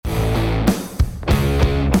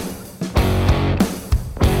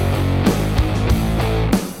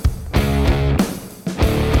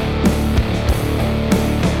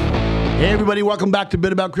everybody. Welcome back to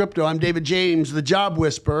Bit About Crypto. I'm David James, the Job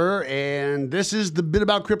Whisperer, and this is the Bit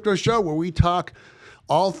About Crypto show where we talk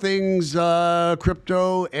all things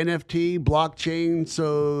crypto, NFT, blockchain,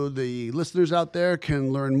 so the listeners out there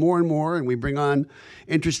can learn more and more, and we bring on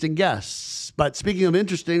interesting guests. But speaking of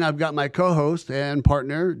interesting, I've got my co-host and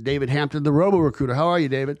partner, David Hampton, the Robo-Recruiter. How are you,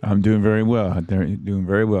 David? I'm doing very well. Doing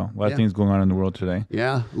very well. A lot of things going on in the world today.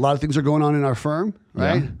 Yeah, a lot of things are going on in our firm,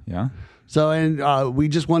 right? Yeah. So, and we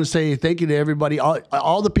just want to say thank you to everybody,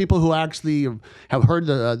 all the people who actually have heard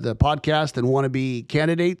the podcast and want to be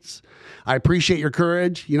candidates. I appreciate your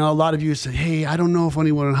courage. You know, a lot of you said, hey, I don't know if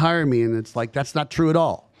anyone will hire me. And it's like, that's not true at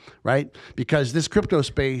all, right? Because this crypto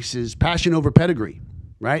space is passion over pedigree,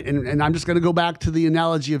 right? And I'm just going to go back to the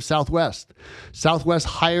analogy of Southwest. Southwest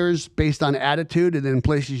hires based on attitude and then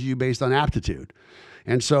places you based on aptitude.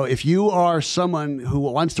 And so if you are someone who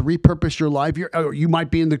wants to repurpose your life, you might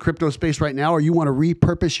be in the crypto space right now, or you want to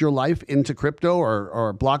repurpose your life into crypto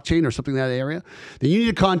or blockchain or something in that area, then you need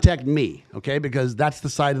to contact me, okay? Because that's the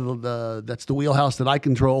side of that's the wheelhouse that I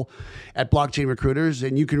control at Blockchain Recruiters.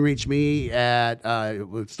 And you can reach me at,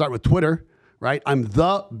 we'll start with Twitter, right? I'm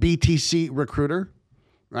the BTC Recruiter,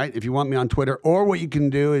 right? If you want me on Twitter, or what you can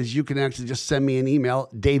do is you can actually just send me an email,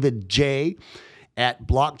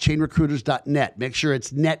 davidj@blockchainrecruiters.net. Make sure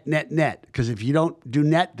it's net, because if you don't do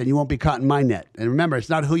net, then you won't be caught in my net. And remember, it's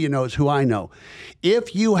not who you know, it's who I know.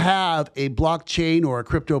 If you have a blockchain or a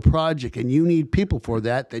crypto project and you need people for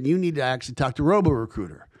that, then you need to actually talk to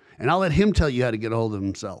Robo-Recruiter. And I'll let him tell you how to get a hold of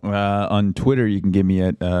himself. On Twitter, you can get me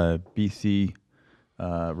at BC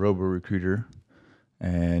Robo-Recruiter.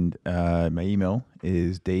 And my email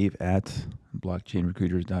is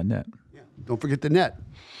dave@blockchainrecruiters.net. Yeah, don't forget the net.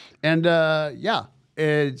 And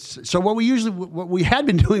so what we had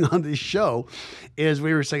been doing on this show is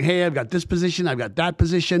we were saying, hey, I've got this position, I've got that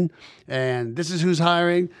position, and this is who's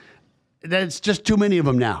hiring. That's just too many of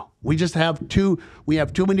them now. We have too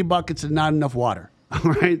many buckets and not enough water.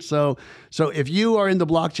 All right. So if you are in the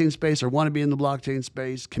blockchain space or want to be in the blockchain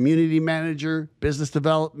space, community manager, business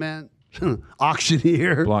development,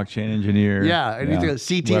 auctioneer, blockchain engineer,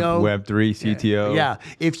 CTO, Web3 CTO,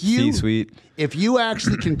 C-suite. If you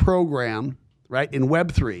actually can program right in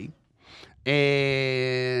Web3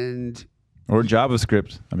 or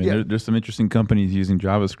JavaScript, I mean, there's some interesting companies using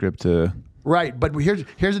JavaScript to. Right, but here's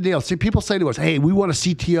the deal. See, people say to us, hey, we want a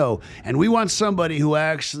CTO, and we want somebody who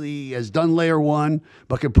actually has done layer 1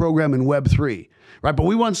 but can program in Web3. Right, but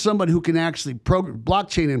we want somebody who can actually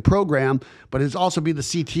blockchain and program, but is also be the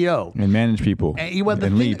CTO. And manage people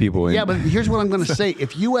and lead people. Yeah, but here's what I'm going to say.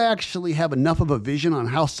 If you actually have enough of a vision on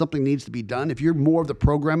how something needs to be done, if you're more of the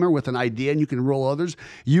programmer with an idea and you can enroll others,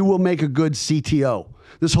 you will make a good CTO.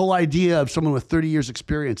 This whole idea of someone with 30 years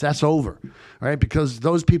experience, that's over, right? Because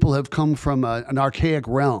those people have come from an archaic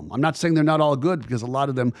realm. I'm not saying they're not all good because a lot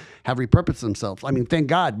of them have repurposed themselves. I mean, thank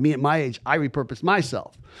God, me at my age, I repurposed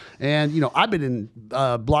myself. And, I've been in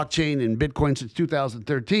blockchain and Bitcoin since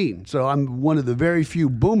 2013. So I'm one of the very few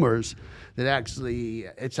boomers that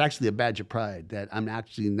it's actually a badge of pride that I'm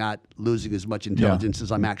actually not losing as much intelligence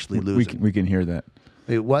as I'm actually losing. We can hear that.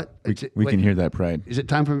 Wait, what? We can hear that pride. Is it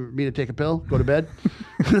time for me to take a pill? Go to bed?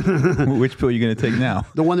 Which pill are you going to take now?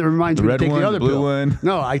 The one that reminds me to take the other pill. The blue one?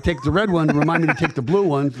 No, I take the red one to remind me to take the blue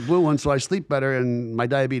one so I sleep better and my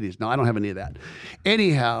diabetes. No, I don't have any of that.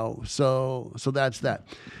 Anyhow, so that's that.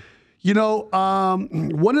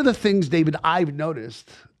 One of the things, David, I've noticed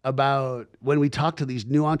about when we talk to these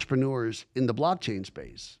new entrepreneurs in the blockchain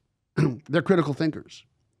space, they're critical thinkers.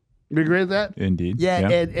 You agree with that? Indeed. Yeah.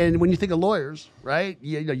 And when you think of lawyers, right?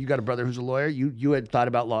 You got a brother who's a lawyer. You had thought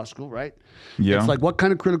about law school, right? Yeah. It's like, what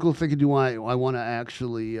kind of critical thinking do I want to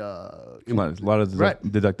actually... a lot of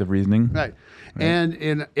deductive reasoning. Right.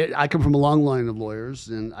 And I come from a long line of lawyers,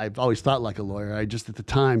 and I've always thought like a lawyer. At the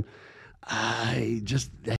time,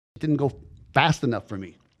 that didn't go fast enough for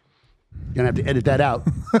me. You're going to have to edit that out.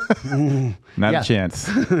 Not a chance.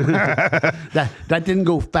 That didn't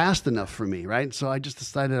go fast enough for me, right? So I just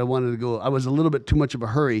decided I wanted to go. I was a little bit too much of a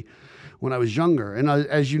hurry when I was younger. And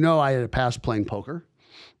as you know, I had a past playing poker,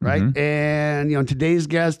 right? Mm-hmm. And, today's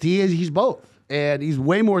guest, he's both. And he's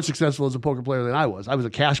way more successful as a poker player than I was. I was a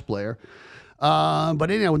cash player.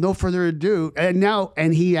 But anyhow, with no further ado,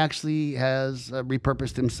 and he actually has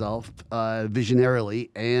repurposed himself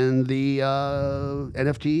visionarily in the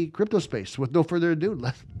NFT crypto space. With no further ado,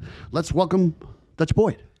 let's welcome Dutch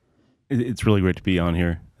Boyd. It's really great to be on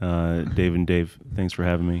here, Dave and Dave. Thanks for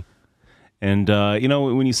having me. And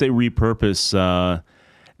when you say repurpose,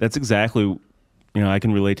 that's exactly, I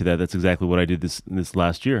can relate to that. That's exactly what I did this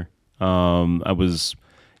last year. I was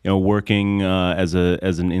working as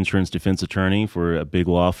an insurance defense attorney for a big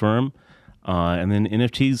law firm. And then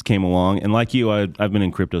NFTs came along, and like you, I've been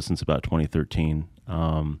in crypto since about 2013.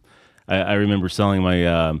 I remember selling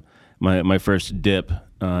my first dip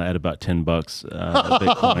at about $10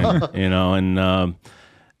 Bitcoin,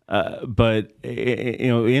 but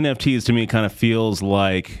NFTs to me kind of feels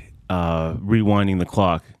like rewinding the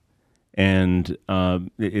clock, and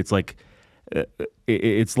it's like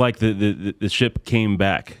the ship came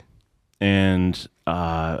back, and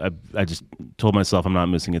I just told myself I'm not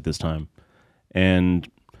missing it this time. And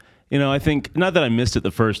I think not that I missed it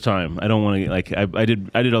the first time. I don't want to I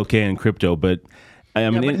did okay in crypto, but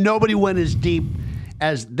but nobody went as deep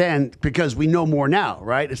as then because we know more now,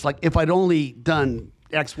 right? It's like if I'd only done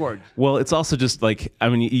X word. Well, it's also just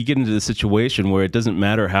you get into the situation where it doesn't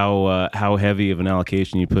matter how heavy of an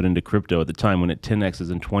allocation you put into crypto at the time. When it 10x's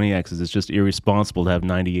and 20x's, it's just irresponsible to have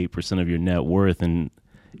 98% of your net worth in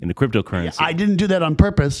the cryptocurrency. I didn't do that on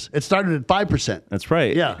purpose. It started at 5%. That's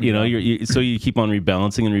right. Yeah. So you keep on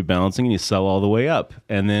rebalancing and you sell all the way up.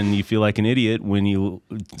 And then you feel like an idiot when you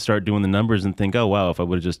start doing the numbers and think, oh, wow, if I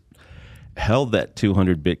would have just held that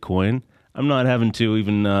 200 Bitcoin, I'm not having to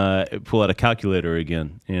even pull out a calculator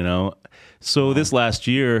again, So this last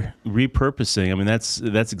year, repurposing,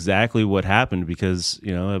 that's exactly what happened because,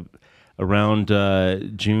 around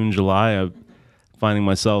June, July, finding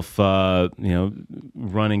myself,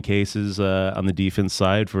 running cases on the defense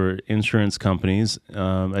side for insurance companies.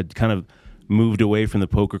 I'd kind of moved away from the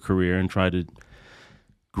poker career and tried to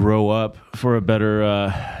grow up for a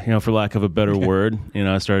better, for lack of a better word.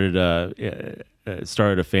 I started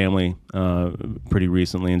a family pretty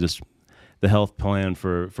recently, and just the health plan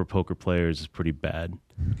for poker players is pretty bad.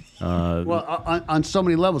 Well, on so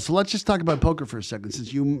many levels. So let's just talk about poker for a second,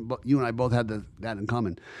 since you and I both had that in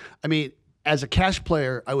common. As a cash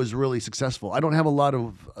player, I was really successful. I don't have a lot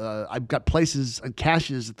of. I've got places and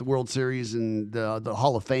cashes at the World Series and the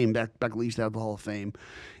Hall of Fame. Back we used to have the Hall of Fame,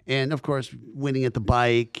 and of course, winning at the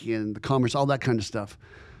bike and the Commerce, all that kind of stuff.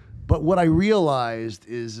 But what I realized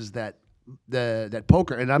is that that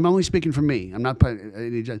poker, and I'm only speaking for me. I'm not.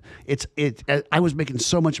 I was making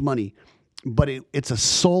so much money, but it's a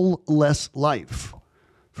soulless life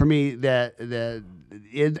for me.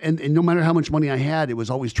 And no matter how much money I had, it was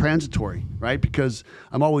always transitory, right? Because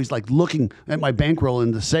I'm always looking at my bankroll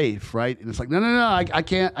in the safe, right? And it's like, no, I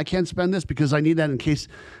can't spend this because I need that in case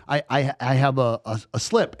I have a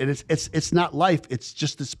slip. And it's not life. It's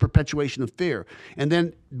just this perpetuation of fear. And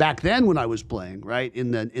then back then when I was playing, right,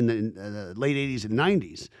 in the late 80s and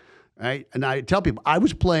 90s, right? And I tell people I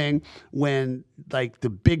was playing when the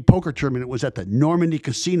big poker tournament was at the Normandy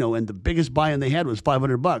Casino, and the biggest buy-in they had was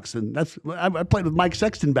 $500, and I played with Mike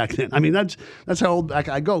Sexton back then. That's how old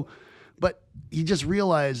I go. But you just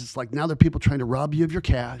realize it's now there are people trying to rob you of your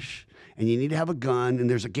cash, and you need to have a gun, and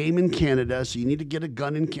there's a game in Canada, so you need to get a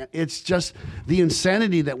gun in Canada. It's just the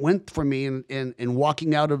insanity that went for me in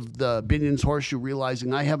walking out of the Binion's Horseshoe,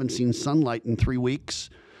 realizing I haven't seen sunlight in 3 weeks.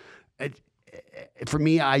 For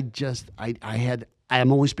me, I'm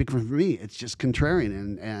only speaking for me. It's just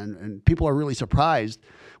contrarian, and people are really surprised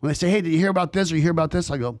when they say, "Hey, did you hear about this or you hear about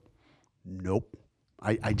this?" I go, "Nope,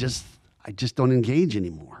 I just don't engage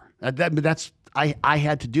anymore." I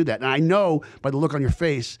had to do that, and I know by the look on your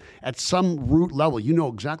face, at some root level, you know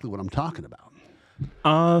exactly what I'm talking about.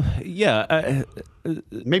 Yeah,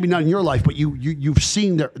 maybe not in your life, but you've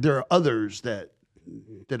seen there are others that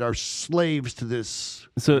are slaves to this.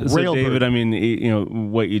 So David,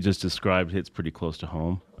 what you just described hits pretty close to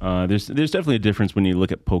home. There's definitely a difference when you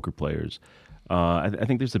look at poker players. I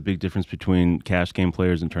think there's a big difference between cash game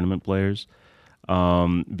players and tournament players.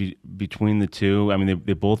 Between the two,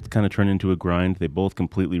 they both kind of turn into a grind. They both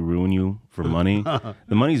completely ruin you for money.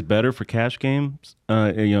 The money's better for cash games.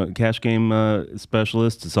 Cash game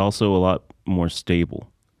specialists. It's also a lot more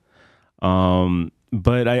stable.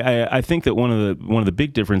 But I think that one of the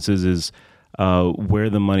big differences is where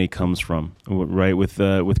the money comes from, right?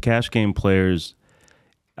 With cash game players,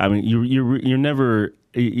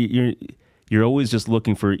 you're always just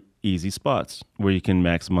looking for easy spots where you can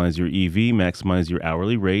maximize your EV, maximize your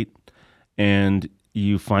hourly rate, and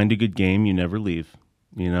you find a good game, you never leave.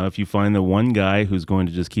 If you find the one guy who's going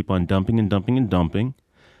to just keep on dumping and dumping and dumping,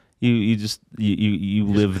 you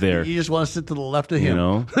live there. You just want to sit to the left of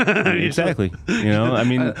him. Exactly.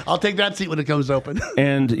 I'll take that seat when it comes open.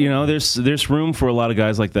 And there's room for a lot of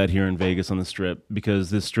guys like that here in Vegas on the Strip,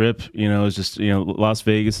 because this Strip, is just Las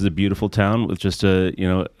Vegas is a beautiful town with just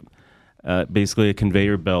basically a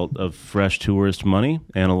conveyor belt of fresh tourist money,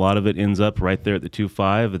 and a lot of it ends up right there at the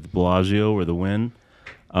 2-5 at the Bellagio or the Wynn,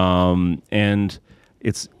 and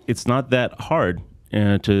it's not that hard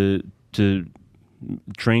to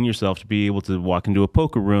train yourself to be able to walk into a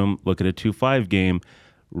poker room, look at a 2-5 game,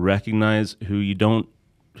 recognize who you don't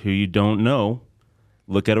know,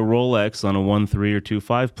 look at a Rolex on a 1-3 or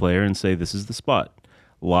 2-5 player and say, this is the spot.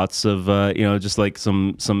 Lots of, just like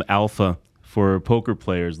some alpha for poker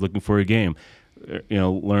players looking for a game.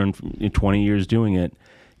 Learn from 20 years doing it.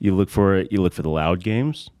 You look for the loud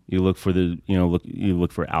games. You look for you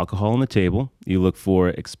look for alcohol on the table. You look for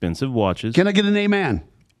expensive watches. Can I get an amen?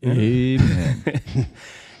 Amen.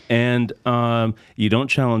 And you don't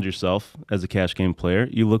challenge yourself as a cash game player.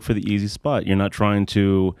 You look for the easy spot. You're not trying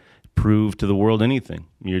to prove to the world anything.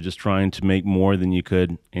 You're just trying to make more than you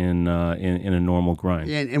could in a normal grind.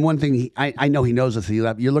 And one thing I know he knows this.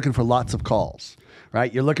 You're looking for lots of calls,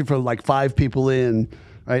 right? You're looking for like 5 people in,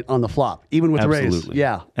 right, on the flop, even with the raise. Absolutely.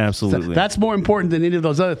 Yeah, Absolutely. So that's more important than any of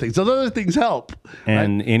those other things. Those other things help.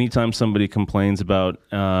 And anytime somebody complains about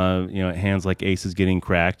hands like aces getting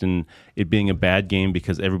cracked and it being a bad game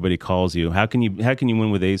because everybody calls you, how can you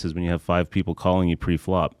win with aces when you have 5 people calling you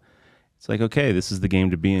pre-flop? It's like, okay, this is the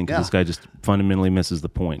game to be in because this guy just fundamentally misses the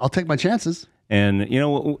point. I'll take my chances. And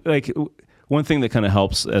like one thing that kind of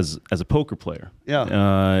helps as a poker player,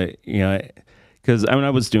 because I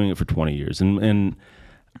was doing it for 20 years, and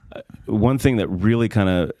one thing that really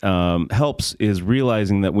kind of helps is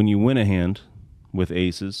realizing that when you win a hand with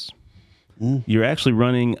aces, you're actually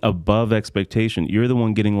running above expectation. You're the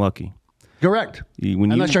one getting lucky. Correct.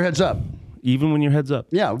 Unless your head's up. Even when your head's up.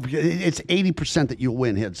 Yeah, it's 80% that you'll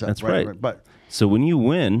win heads up. That's right. But so when you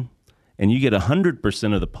win and you get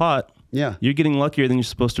 100% of the pot, you're getting luckier than you're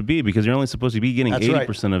supposed to be because you're only supposed to be getting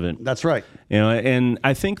 80% of it. That's right. And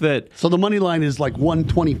I think that... So the money line is like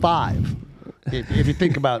 125. If you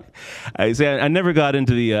think about, I never got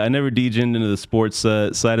into I never degened into the sports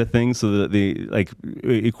side of things. So that the like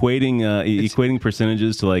equating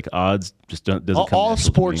percentages to like odds just doesn't come. All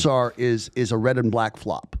sports is a red and black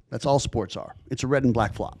flop. That's all sports are. It's a red and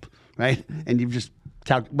black flop, right? And you've just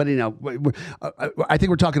talked, but I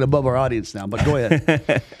think we're talking above our audience now. But go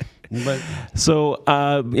ahead. So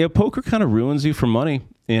poker kind of ruins you for money.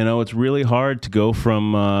 It's really hard to go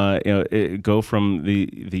from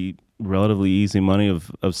the relatively easy money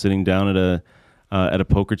of sitting down at a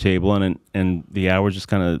poker table and the hours just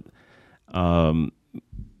kind of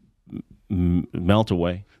melt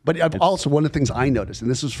away. But also one of the things I noticed, and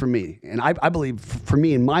this was for me, and I believe for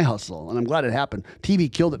me in my hustle, and I'm glad it happened,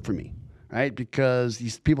 TV killed it for me, right? Because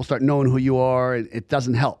these people start knowing who you are, and it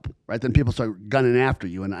doesn't help, right? Then people start gunning after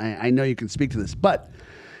you, and I know you can speak to this, but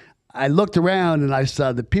I looked around and I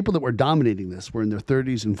saw the people that were dominating this were in their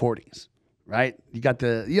 30s and 40s. Right, you got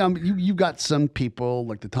you got some people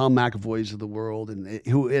like the Tom McAvoys of the world, and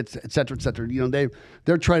who it's et cetera, et cetera.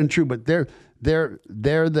 They're tried and true, but they're the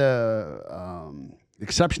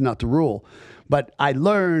exception, not the rule. But I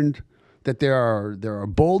learned that there are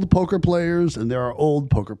bold poker players and there are old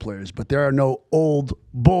poker players, but there are no old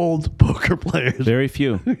bold poker players. Very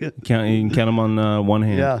few. You can count them on one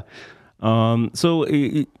hand. Yeah. So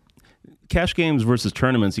cash games versus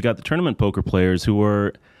tournaments. You got the tournament poker players who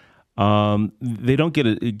are. They don't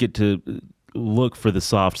get to look for the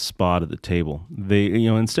soft spot at the table. They,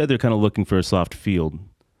 instead they're kind of looking for a soft field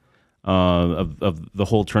of the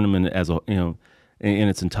whole tournament as in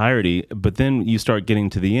its entirety. But then you start getting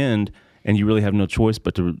to the end, and you really have no choice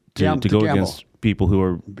but to go gamble against people who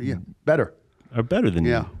are better than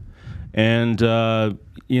you. Yeah, and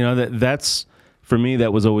that's for me.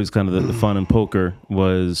 That was always kind of the fun in poker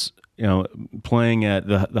was playing at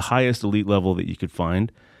the highest elite level that you could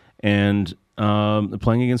find. And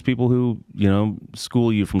playing against people who,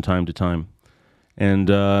 school you from time to time.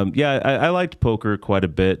 And, I liked poker quite a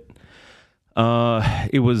bit.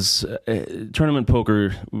 It was tournament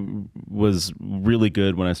poker was really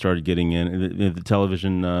good when I started getting in. The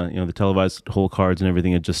television, the televised hole cards and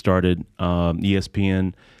everything had just started.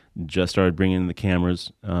 ESPN just started bringing in the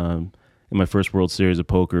cameras. In my first World Series of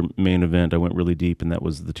Poker main event, I went really deep, and that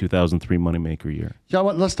was the 2003 Moneymaker year. Yeah,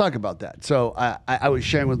 let's talk about that. So I was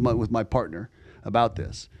sharing with my partner about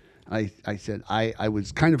this. I said I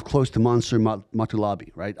was kind of close to Mansour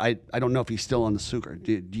Matulabi, right? I don't know if he's still on the Sugar.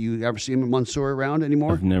 Do you ever see him Mansour around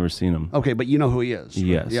anymore? I've never seen him. Okay, but you know who he is. Right?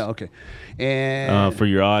 Yes. Yeah, okay. And for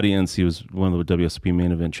your audience, he was one of the WSOP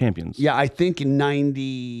main event champions. Yeah, I think in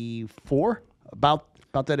 94, about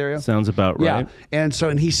that area. Sounds about right. Yeah.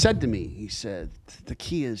 And he said to me, he said, the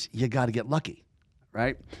key is you got to get lucky,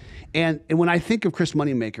 right? And when I think of Chris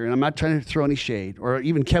Moneymaker, and I'm not trying to throw any shade, or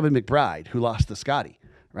even Kevin McBride, who lost to Scotty,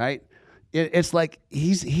 right? It's like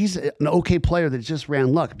he's an okay player that just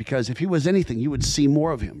ran luck, because if he was anything, you would see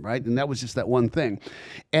more of him, right? And that was just that one thing.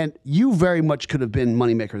 And you very much could have been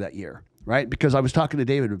Moneymaker that year, right? Because I was talking to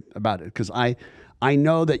David about it, because I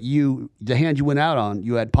know that the hand you went out on,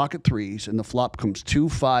 you had pocket threes, and the flop comes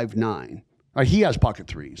 2-5-9. Or he has pocket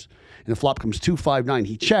threes, and the flop comes 2-5-9.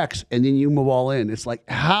 He checks, and then you move all in. It's like,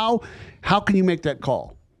 how can you make that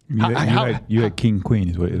call? You had king queen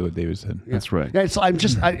is what David said. Yeah. That's right. Yeah,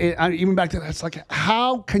 I even back to that. It's like,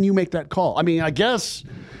 how can you make that call? I mean, I guess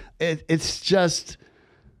it's just.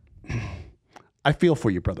 I feel for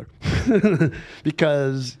you, brother,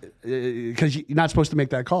 because you're not supposed to make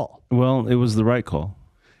that call. Well, it was the right call.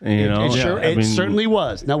 You know, It certainly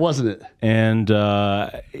was. Now, wasn't it? And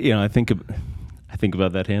I think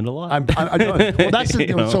about that hand a lot. Well, that's the,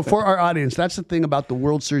 You know? so for our audience. That's the thing about the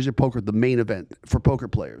World Series of Poker, the main event for poker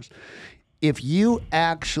players. If you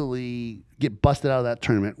actually get busted out of that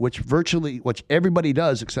tournament, which everybody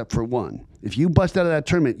does except for one, if you bust out of that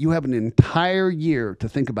tournament, you have an entire year to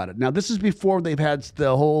think about it. Now, this is before they've had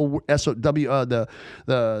the whole SOW, the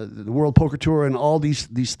World Poker Tour, and all these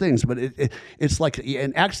things. But it's like,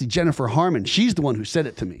 and actually Jennifer Harmon, she's the one who said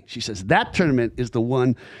it to me. She says that tournament is the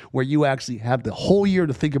one where you actually have the whole year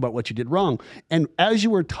to think about what you did wrong. And as you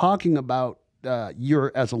were talking about.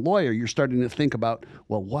 As a lawyer, you're starting to think about,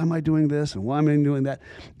 well, why am I doing this and why am I doing that?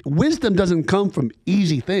 Wisdom doesn't come from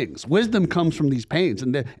easy things. Wisdom comes from these pains.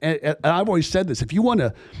 And I've always said this: if you want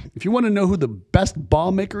to know who the best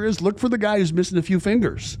bomb maker is, look for the guy who's missing a few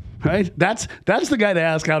fingers. Right? That's the guy to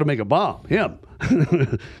ask how to make a bomb. Him,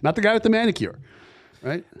 not the guy with the manicure.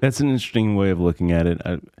 Right? That's an interesting way of looking at it.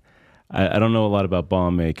 I don't know a lot about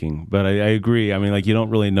bomb making, but I agree. I mean, like, you don't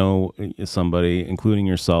really know somebody, including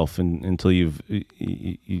yourself, until you've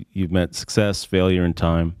met success, failure, and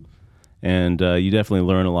time. And you definitely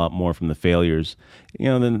learn a lot more from the failures. You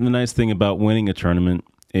know, the nice thing about winning a tournament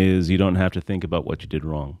is you don't have to think about what you did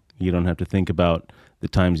wrong. You don't have to think about the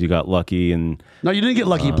times you got lucky. And no, you didn't get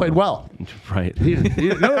lucky. You played well. Right.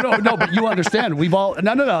 No. But you understand. We've all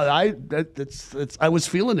no. I was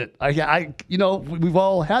feeling it. We've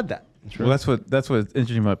all had that. Well, that's what's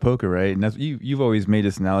interesting about poker, right? And that's you've always made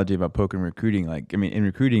this analogy about poker and recruiting. Like, I mean, in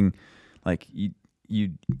recruiting, like you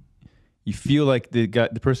feel like the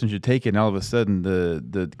person should take it, and all of a sudden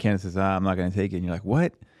the candidate says, I'm not going to take it, and you're like,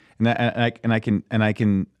 what? And I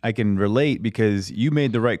can relate, because you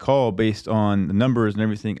made the right call based on the numbers and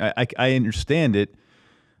everything. I understand it,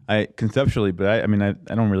 conceptually, but I mean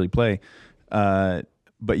I don't really play, but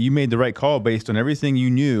you made the right call based on everything you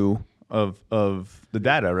knew of the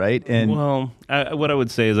data, right? And well, what I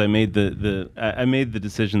would say is I made the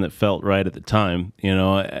decision that felt right at the time. You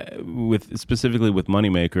know, specifically with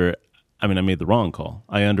Moneymaker, I mean, I made the wrong call.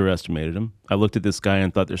 I underestimated him. I looked at this guy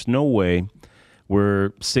and thought, there's no way.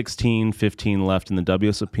 We're 16, 15 left in the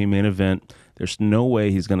WSOP main event. There's no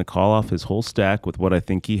way he's going to call off his whole stack with what I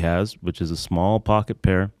think he has, which is a small pocket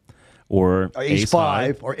pair or ace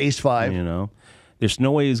five or ace five. You know, there's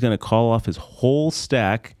no way he's going to call off his whole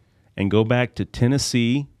stack and go back to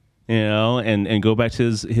Tennessee, you know, and go back to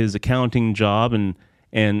his accounting job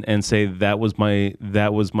and say that was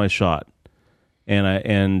my shot,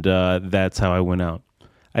 and that's how I went out.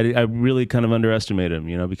 I really kind of underestimated him,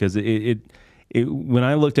 you know, because when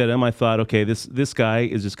I looked at him, I thought, okay, this guy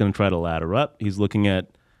is just going to try to ladder up. He's looking at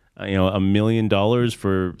 $1 million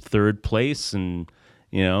for third place, and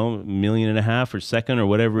 $1.5 million for second, or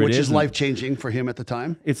whatever it is. Which is life-changing for him at the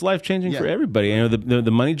time. It's life-changing for everybody. You know,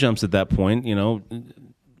 the money jumps at that point, you know,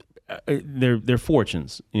 they're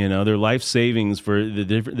fortunes, you know, they're life savings for the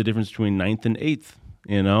difference between 9th and 8th,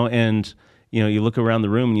 you know, and, you know, you look around the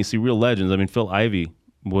room and you see real legends. I mean, Phil Ivey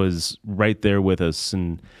was right there with us,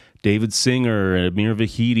 and David Singer, and Amir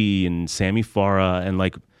Vahidi, and Sammy Farah, and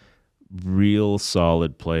like real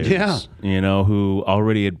solid players, you know, who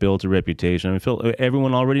already had built a reputation. I mean,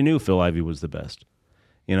 everyone already knew Phil Ivey was the best,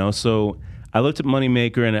 you know. So I looked at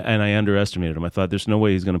Moneymaker and I underestimated him. I thought, there's no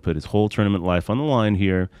way he's going to put his whole tournament life on the line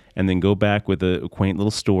here and then go back with a quaint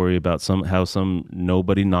little story about how some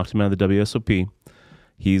nobody knocked him out of the WSOP.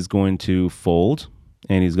 He's going to fold,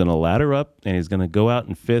 and he's going to ladder up, and he's going to go out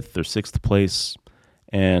in 5th or 6th place.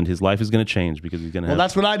 And his life is going to change, because he's going to have... Well,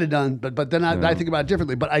 that's what I'd have done, but then I think about it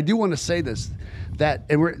differently. But I do want to say this, that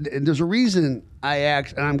and there's a reason I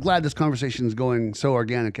act, and I'm glad this conversation is going so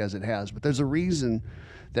organic as it has, but there's a reason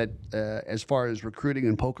that as far as recruiting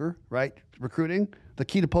in poker, right? Recruiting, the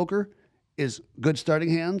key to poker is good starting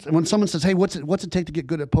hands. And when someone says, hey, what's it take to get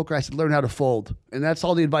good at poker? I said, learn how to fold. And that's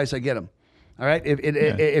all the advice I get them. All right?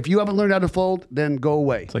 If you haven't learned how to fold, then go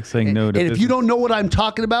away. It's like saying no to business. And if you don't know what I'm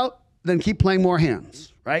talking about, then keep playing more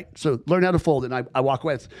hands, right? So learn how to fold, and I walk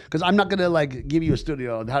away, because I'm not going to like give you a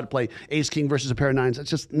studio on how to play ace king versus a pair of nines. It's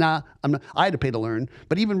just I'm not. I had to pay to learn,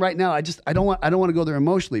 but even right now, I don't want to go there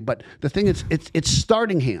emotionally. But the thing is, it's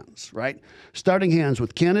starting hands, right? Starting hands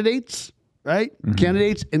with candidates, right?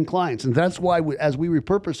 Candidates and clients. And that's why as we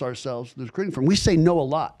repurpose ourselves, the recruiting firm, we say no a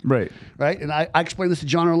lot. Right. Right. And I explained this to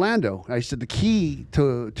John Orlando. I said the key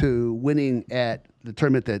to winning at the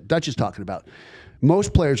tournament that Dutch is talking about,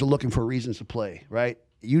 most players are looking for reasons to play, right?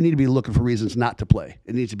 You need to be looking for reasons not to play.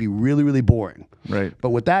 It needs to be really, really boring. Right. But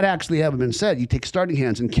with that actually having been said, you take starting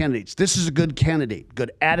hands and candidates. This is a good candidate,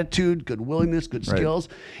 good attitude, good willingness, good skills.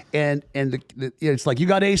 And it's like you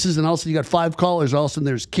got aces and also you got 5 callers. All of a sudden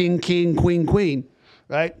there's king, king, queen, queen,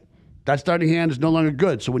 right? That starting hand is no longer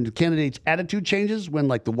good. So when the candidate's attitude changes, when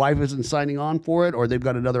like the wife isn't signing on for it or they've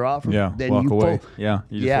got another offer, then walk you away. fold.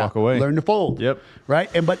 You just walk away. Learn to fold. Yep. Right.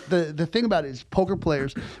 And but the thing about it is poker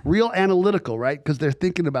players, real analytical, right? Because they're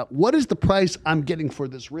thinking about what is the price I'm getting for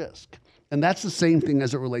this risk. And that's the same thing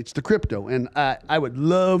as it relates to crypto. And I would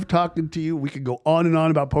love talking to you. We could go on and on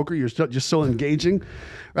about poker. You're just so engaging,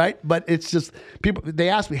 right? But it's just people, they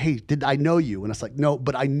ask me, hey, did I know you? And it's like, no,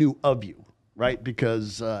 but I knew of you. Right,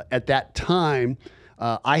 because at that time,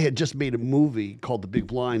 I had just made a movie called The Big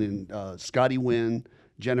Blind, and Scotty Wynn,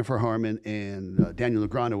 Jennifer Harmon, and Daniel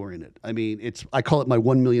Negreanu were in it. I mean, I call it my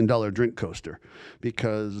 $1 million drink coaster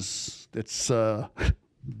because it's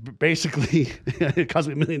basically it cost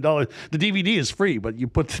me $1 million. The DVD is free, but you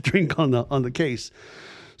put the drink on the case.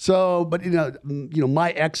 So, but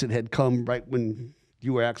my exit had come right when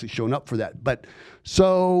you were actually showing up for that. But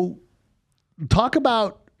so, talk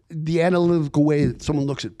about the analytical way that someone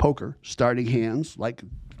looks at poker, starting hands, like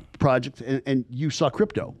projects, and you saw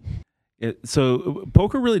crypto. So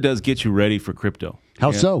poker really does get you ready for crypto.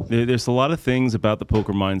 How so? There's a lot of things about the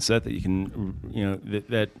poker mindset that you can,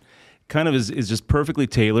 that kind of is just perfectly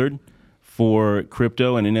tailored for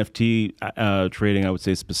crypto and NFT trading, I would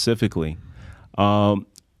say specifically.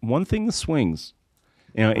 One thing, the swings.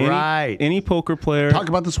 Any poker player. Talk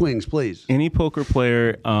about the swings, please. Any poker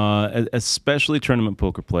player, especially tournament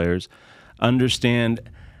poker players, understand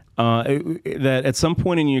that at some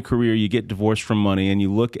point in your career you get divorced from money, and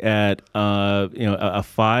you look at a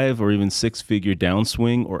 5 or even 6-figure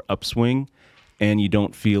downswing or upswing, and you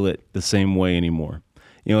don't feel it the same way anymore.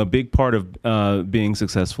 A big part of being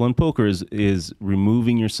successful in poker is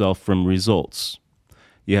removing yourself from results.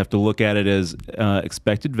 You have to look at it as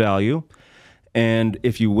expected value. And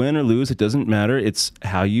if you win or lose, it doesn't matter. It's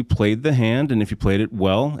how you played the hand and if you played it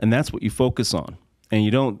well, and that's what you focus on. And you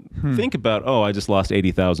don't think about, I just lost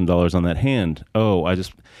 $80,000 on that hand.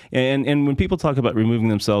 And when people talk about removing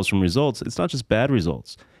themselves from results, it's not just bad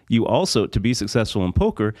results. You also, to be successful in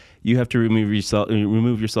poker, you have to remove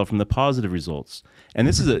yourself from the positive results. And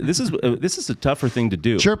this is a tougher thing to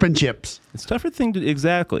do. Chirping chips. It's a tougher thing to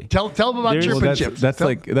exactly. Tell them about chirping chips. That's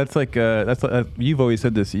like you've always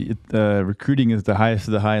said this. Recruiting is the highest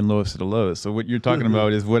of the high and lowest of the lows. So what you're talking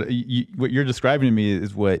about is what you're describing to me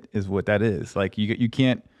is what that is. Like you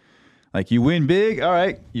can't. Like you win big, all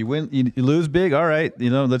right. You lose big, all right.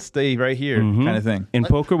 Let's stay right here, kind of thing. In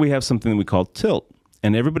poker, we have something that we call tilt.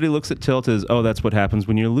 And everybody looks at tilt as, that's what happens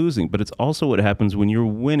when you're losing. But it's also what happens when you're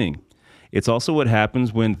winning. It's also what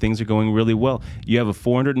happens when things are going really well. You have a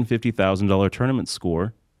 $450,000 tournament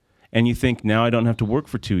score, and you think, now I don't have to work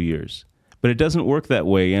for 2 years. But it doesn't work that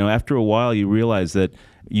way. After a while, you realize that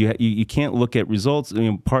you can't look at results.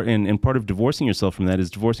 Part of divorcing yourself from that is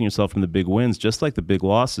divorcing yourself from the big wins, just like the big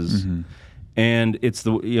losses. Mm-hmm. And it's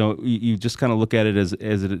you just kind of look at it as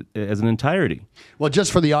an entirety. Well,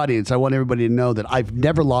 just for the audience, I want everybody to know that I've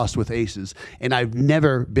never lost with aces, and I've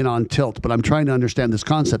never been on tilt. But I'm trying to understand this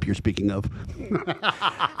concept you're speaking of.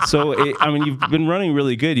 So, you've been running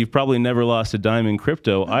really good. You've probably never lost a dime in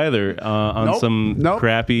crypto either on some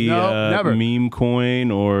crappy meme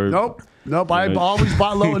coin or. Nope, I've always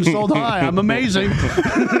bought low and sold high. I'm amazing.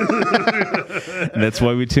 That's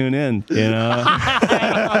why we tune in,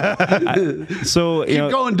 So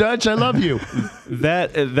keep going, Dutch. I love you.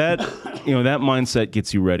 That mindset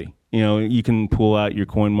gets you ready. You can pull out your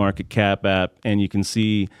CoinMarketCap app, and you can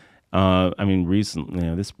see.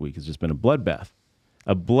 Recently, this week has just been a bloodbath.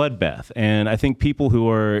 And I think people who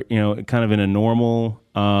are kind of in a normal,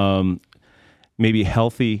 maybe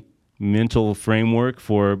healthy mental framework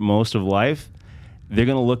for most of life, they're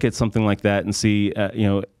going to look at something like that and see,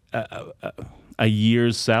 a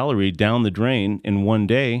year's salary down the drain in one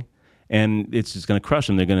day, and it's just going to crush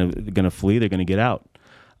them. They're going to flee. They're going to get out,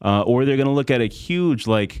 or they're going to look at a huge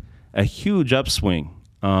upswing,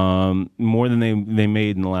 more than they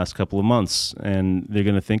made in the last couple of months, and they're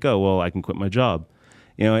going to think, I can quit my job,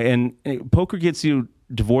 And poker gets you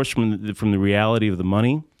divorced from the reality of the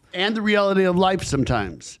money and the reality of life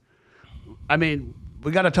sometimes.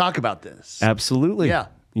 We got to talk about this. Absolutely. Yeah.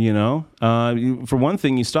 For one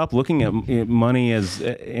thing, you stop looking at money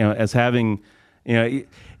as having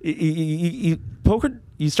Poker,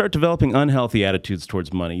 you start developing unhealthy attitudes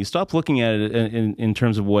towards money. You stop looking at it in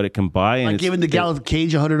terms of what it can buy. And Like giving the gal at the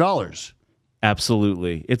cage $100.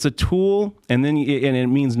 Absolutely. It's a tool, and then and it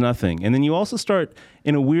means nothing. And then you also start,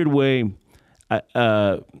 in a weird way,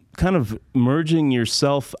 kind of merging your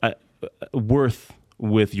self worth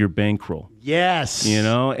with your bankroll. Yes.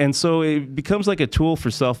 And so it becomes like a tool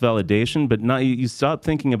for self-validation, but not. You stop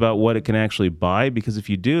thinking about what it can actually buy, because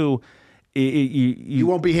if you do, you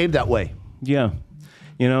won't behave that way. Yeah.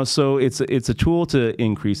 So it's a tool to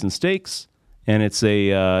increase in stakes, and it's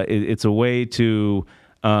a way to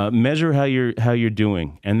measure how you're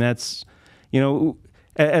doing, and that's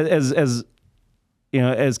as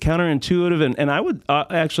counterintuitive and I would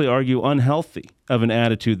actually argue unhealthy of an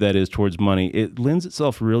attitude that is towards money. It lends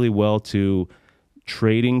itself really well to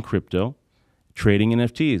trading crypto, trading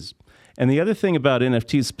NFTs, and the other thing about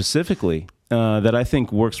NFTs specifically that I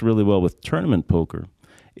think works really well with tournament poker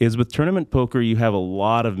is with tournament poker you have a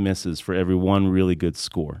lot of misses for every one really good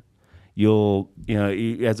score.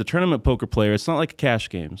 As a tournament poker player, it's not like cash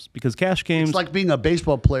games, because cash games... It's like being a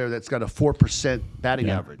baseball player that's got a 4% batting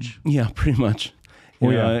average. Yeah, pretty much.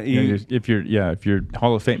 If you're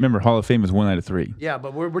Hall of Fame, remember Hall of Fame is 1 out of 3. Yeah,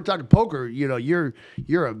 but we're talking poker. You're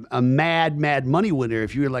a mad money winner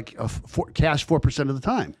if you're like cash 4% of the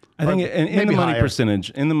time. I think in the money higher.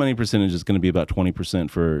 percentage, is going to be about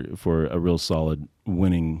 20% for a real solid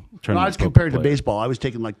winning tournament. When I was compared to baseball, I was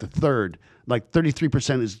taking like the third. Like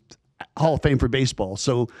 33% is Hall of Fame for baseball,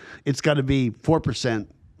 so it's got to be 4%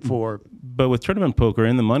 for. But with tournament poker,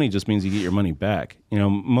 in the money just means you get your money back.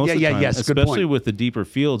 Most of the time, yes, good especially point. with the deeper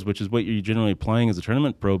fields, which is what you're generally playing as a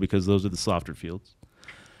tournament pro, because those are the softer fields.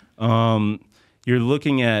 You're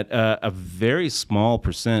looking at a very small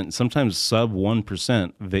percent, sometimes sub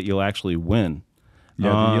 1%, that you'll actually win. Yeah,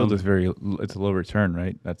 the yield is it's a low return,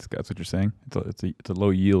 right? That's what you're saying. It's a low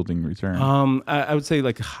yielding return. I would say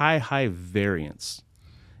like high variance.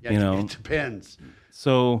 Yeah, it depends.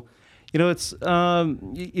 So, it's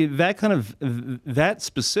that kind of that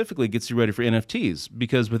specifically gets you ready for NFTs,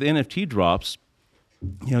 because with NFT drops,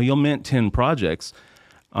 you'll mint 10 projects,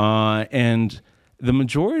 and the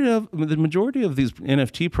majority of these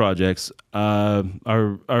NFT projects are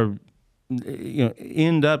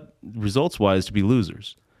end up results wise to be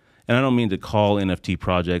losers. And I don't mean to call NFT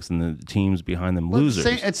projects and the teams behind them losers.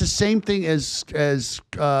 It's the same thing as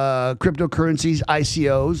cryptocurrencies,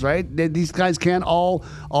 ICOs, right? These guys can't all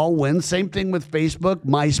win. Same thing with Facebook,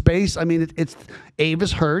 MySpace. I mean, it's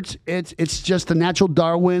Avis Hertz. It's just the natural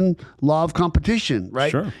Darwin law of competition,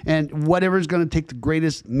 right? Sure. And whatever's going to take the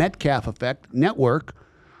greatest Metcalf effect network,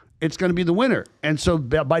 it's going to be the winner. And so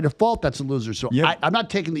by default, that's a loser. So Yep. I'm not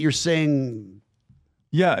taking that you're saying.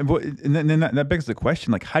 Yeah, and then that begs the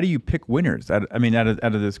question: like, how do you pick winners? Out of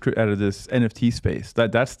this NFT space.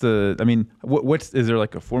 That's the. I mean, is there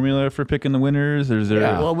like a formula for picking the winners? Or is there?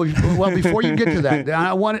 Yeah. Well, before you get to that,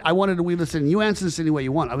 I wanted to weave this in. You answer this any way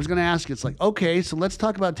you want. I was going to ask you. It's like, okay, so let's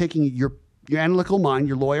talk about taking your analytical mind,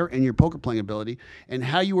 your lawyer, and your poker playing ability, and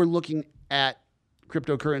how you were looking at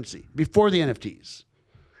cryptocurrency before the NFTs.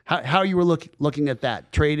 How you were looking at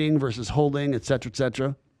that, trading versus holding, et cetera, et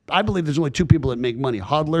cetera. I believe there's only two people that make money,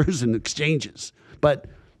 hodlers and exchanges. But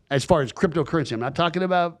as far as cryptocurrency, I'm not talking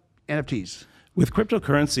about NFTs. With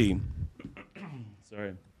cryptocurrency,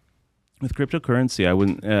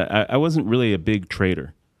 I wasn't really a big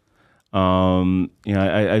trader.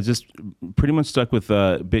 I just pretty much stuck with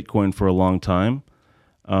Bitcoin for a long time,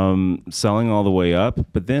 selling all the way up,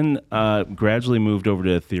 but then gradually moved over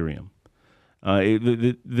to Ethereum.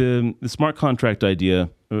 The smart contract idea,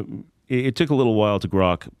 it took a little while to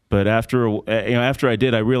grok, but after I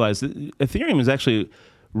did, I realized that Ethereum is actually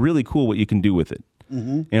really cool what you can do with it.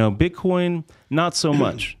 Mm-hmm. Bitcoin, not so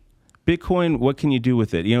much. Bitcoin, what can you do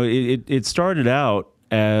with it? It started out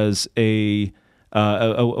as a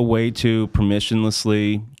way to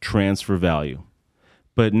permissionlessly transfer value,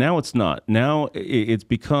 but now it's not. Now it's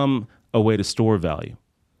become a way to store value,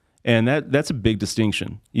 and that's a big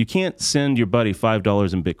distinction. You can't send your buddy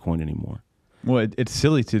 $5 in Bitcoin anymore. Well, it's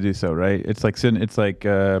silly to do so, right? It's like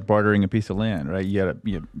bartering a piece of land, right? You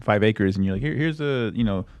got 5 acres, and you're like, here's a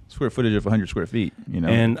square footage of 100 square feet.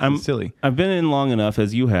 And it's silly. I've been in long enough,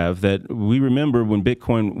 as you have, that we remember when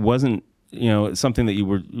Bitcoin wasn't something that you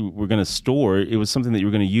were going to store. It was something that you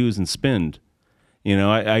were going to use and spend.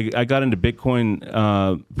 I got into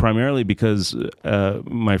Bitcoin primarily because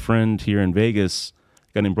my friend here in Vegas,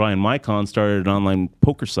 a guy named Brian Micon, started an online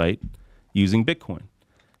poker site using Bitcoin.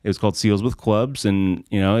 It was called Seals with Clubs, and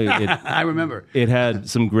I remember it had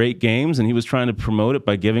some great games, and he was trying to promote it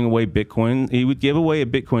by giving away Bitcoin. He would give away a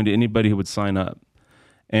Bitcoin to anybody who would sign up,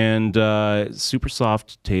 and super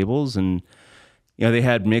soft tables, and they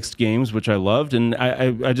had mixed games, which I loved, and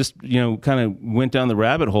I just kind of went down the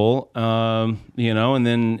rabbit hole, and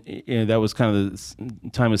then that was kind of the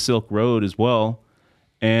time of Silk Road as well,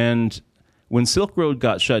 and when Silk Road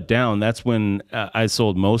got shut down, that's when I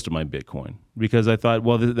sold most of my Bitcoin, because I thought,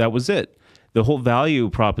 well, that was it. The whole value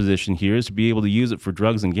proposition here is to be able to use it for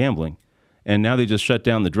drugs and gambling. And now they just shut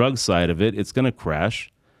down the drug side of it. It's going to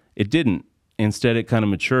crash. It didn't. Instead, it kind of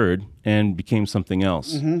matured and became something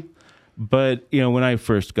else. Mm-hmm. But, when I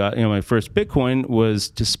first got, my first Bitcoin was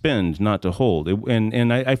to spend, not to hold.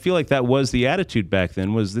 And I feel like that was the attitude back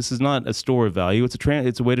then, was this is not a store of value.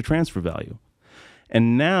 It's a way to transfer value.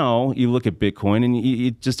 And now you look at Bitcoin and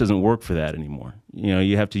it just doesn't work for that anymore.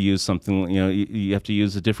 You have to use something, you have to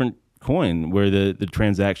use a different coin where the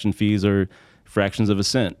transaction fees are fractions of a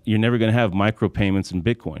cent. You're never going to have micropayments in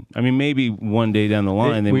Bitcoin. I mean, maybe one day down the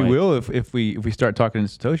line we will if we start talking in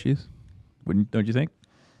Satoshis. Don't you think?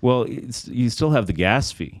 Well, you still have the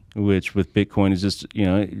gas fee, which with Bitcoin is just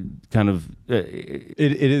kind of it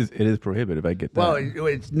is prohibitive. I get that. Well,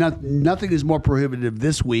 it's nothing is more prohibitive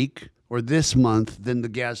this week or this month than the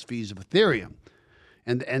gas fees of Ethereum,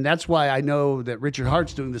 and that's why I know that Richard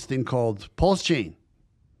Hart's doing this thing called Pulse Chain.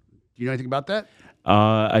 Do you know anything about that?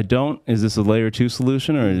 I don't. Is this a layer 2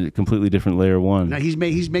 solution or a completely different layer 1? No, he's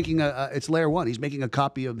making it's layer 1. He's making a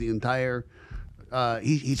copy of the entire.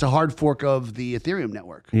 He's a hard fork of the Ethereum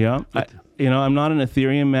network. Yeah, I'm not an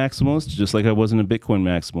Ethereum maximalist, just like I wasn't a Bitcoin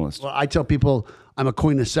maximalist. Well, I tell people I'm a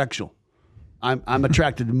coinosexual. I'm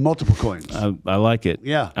attracted to multiple coins. I like it.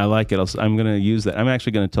 Yeah, I like it. I'm going to use that. I'm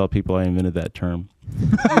actually going to tell people I invented that term.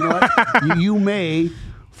 You know what? you may.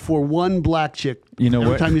 For one black chick,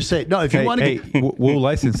 every time you say it. No, if you want to get... we'll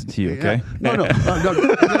license it to you, okay? No,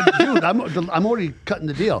 dude, I'm already cutting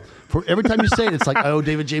the deal. For every time you say it, it's like, oh,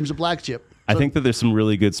 David James a black chip. So, I think that there's some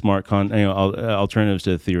really good smart alternatives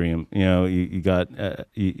to Ethereum. You got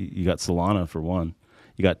Solana for one.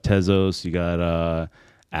 You got Tezos. You got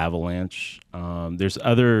Avalanche. There's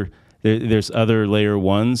other layer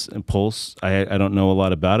 1s and Pulse. I don't know a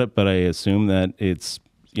lot about it, but I assume that it's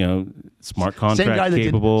smart contract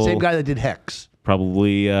capable. Same guy that did Hex.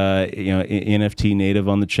 Probably NFT native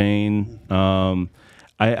on the chain.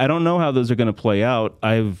 I don't know how those are going to play out.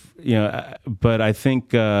 But I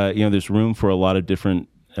think there's room for a lot of different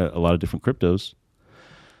cryptos.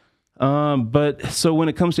 But so when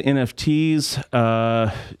it comes to NFTs,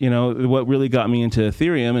 what really got me into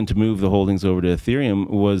Ethereum and to move the holdings over to Ethereum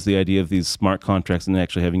was the idea of these smart contracts and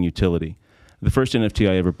actually having utility. The first NFT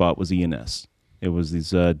I ever bought was ENS. It was these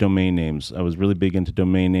domain names. I was really big into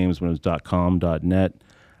domain names when it was .com, .net.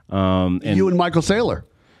 And you and Michael Saylor.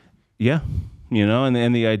 Yeah,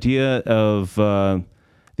 and the idea of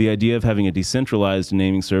having a decentralized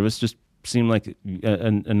naming service just seemed like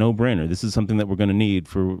a no-brainer. This is something that we're going to need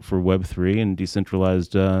for Web3 and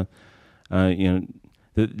decentralized, the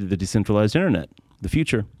decentralized internet, the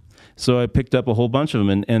future. So I picked up a whole bunch of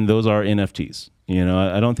them, and those are NFTs.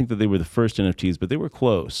 I don't think that they were the first NFTs, but they were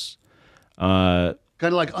close. Kind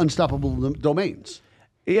of like Unstoppable Domains.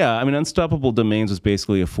 Yeah, I mean, Unstoppable Domains was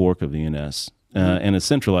basically a fork of ENS and a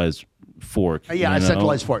centralized fork. A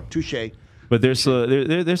centralized fork. Touche. But there's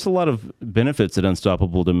a lot of benefits that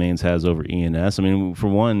Unstoppable Domains has over ENS. I mean, for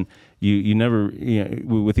one, you never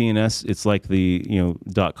with ENS, it's like the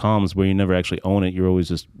 .coms where you never actually own it. You're always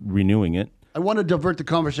just renewing it. I want to divert the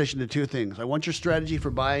conversation to two things. I want your strategy for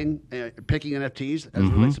buying, picking NFTs as it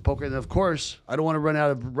relates to poker. And of course, I don't want to run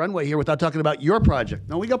out of runway here without talking about your project.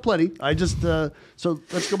 No, we got plenty. So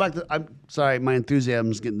let's go back to, I'm sorry, my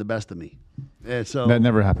enthusiasm is getting the best of me. So that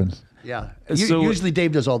never happens. Yeah. Usually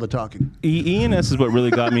Dave does all the talking. ENS is what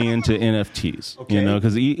really got me into NFTs, okay.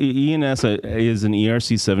 Because ENS is an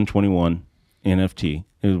ERC 721 NFT.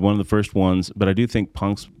 It was one of the first ones, but I do think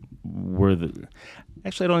punks were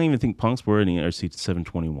Actually, I don't even think punks were in ERC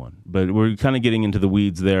 721, but we're kind of getting into the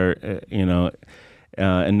weeds there,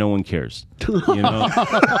 and no one cares,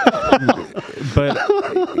 But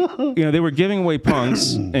they were giving away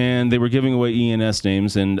punks, and they were giving away ENS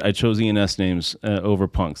names, and I chose ENS names over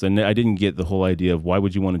punks, and I didn't get the whole idea of why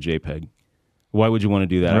would you want a JPEG. Why would you want to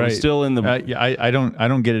do that? Right. I was still in the. I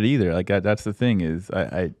don't get it either. Like that's the thing is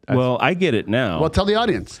I get it now. Well, tell the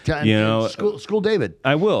audience. School David.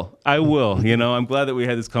 I will. I'm glad that we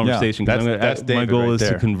had this conversation. Yeah, that's my goal right is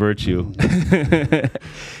there. to convert you,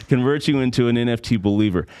 convert you into an NFT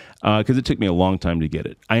believer, because it took me a long time to get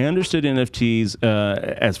it. I understood NFTs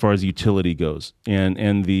as far as utility goes,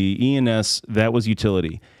 and the ENS, that was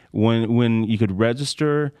utility. When you could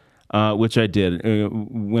register. Which I did.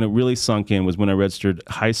 When it really sunk in was when I registered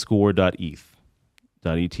highscore.eth.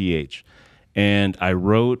 And I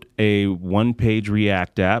wrote a 1-page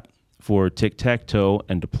React app for tic-tac-toe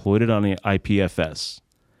and deployed it on the IPFS.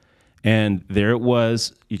 And there it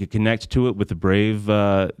was. You could connect to it with the Brave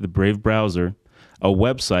browser, a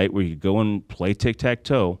website where you could go and play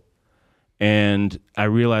tic-tac-toe. And I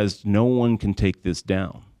realized no one can take this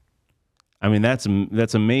down. I mean, that's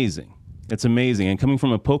amazing. It's amazing. And coming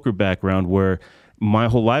from a poker background where my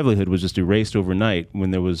whole livelihood was just erased overnight when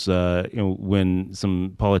there was, when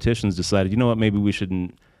some politicians decided, you know what, maybe we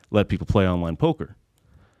shouldn't let people play online poker.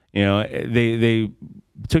 You know, they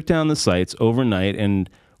took down the sites overnight, and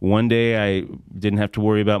one day I didn't have to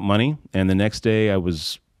worry about money, and the next day I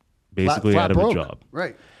was basically flat out of broke. a job.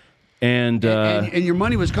 Right. And your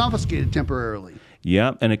money was confiscated temporarily.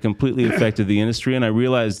 Yeah, and it completely affected the industry. And I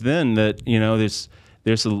realized then that, you know, there's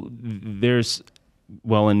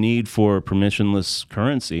a need for permissionless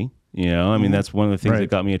currency. You know, I mean, that's one of the things that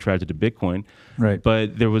got me attracted to Bitcoin. Right.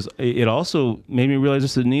 But it also made me realize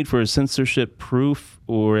there's a need for a censorship-proof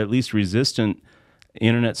or at least resistant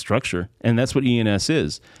internet structure. And that's what ENS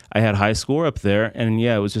is. I had high score up there, and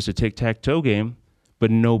yeah, it was just a tic-tac-toe game, but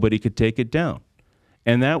nobody could take it down.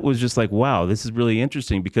 And that was just like, wow, this is really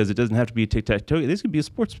interesting because it doesn't have to be a tic-tac-toe. This could be a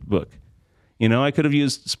sports book. You know, I could have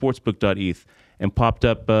used sportsbook.eth and popped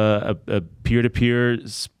up a peer-to-peer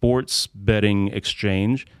sports betting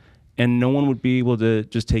exchange, and no one would be able to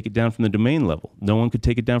just take it down from the domain level. No one could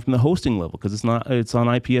take it down from the hosting level because it's on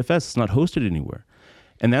IPFS. It's not hosted anywhere.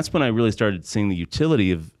 And that's when I really started seeing the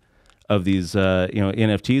utility of these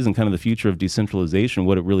NFTs and kind of the future of decentralization,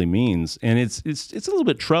 what it really means. And it's a little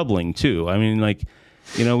bit troubling too. I mean, like,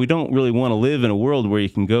 you know, we don't really want to live in a world where you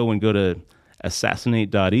can go to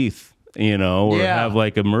assassinate.eth, you know, or have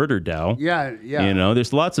like a murder DAO. Yeah. You know,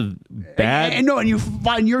 there's lots of bad. And you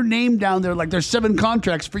find your name down there, like there's 7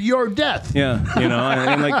 contracts for your death. Yeah, you know,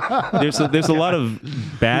 and like there's a lot of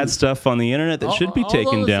bad stuff on the internet that should be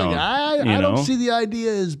taken down. I don't see the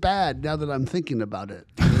idea as bad now that I'm thinking about it.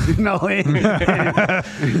 No.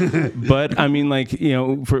 But I mean, like, you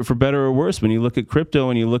know, for better or worse, when you look at crypto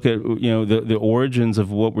and you look at, you know, the origins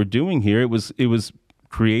of what we're doing here, it was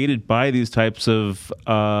created by these types of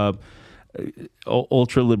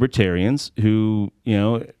ultra libertarians who, you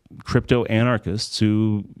know, crypto anarchists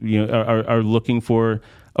who, you know, are looking for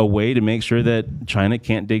a way to make sure that China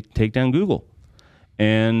can't take down Google.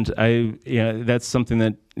 And that's something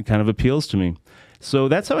that kind of appeals to me. So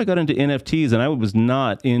that's how I got into NFTs, and I was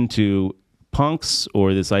not into punks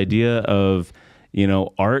or this idea of, you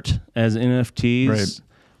know, art as NFTs. Right.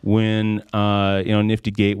 When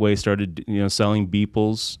Nifty Gateway started, you know, selling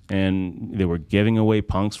Beeples and they were giving away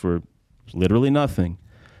punks for literally nothing,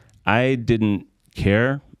 I didn't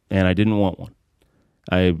care and I didn't want one.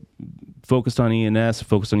 I focused on ENS,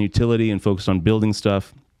 focused on utility, and focused on building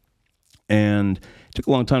stuff. And it took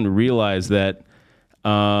a long time to realize that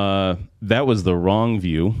that was the wrong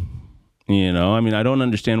view. You know, I mean, I don't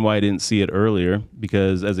understand why I didn't see it earlier,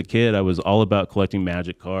 because as a kid, I was all about collecting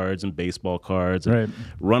Magic cards and baseball cards, and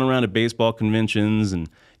run around to baseball conventions and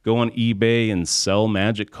go on eBay and sell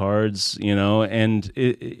Magic cards, you know, and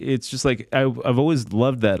it's just like, I've always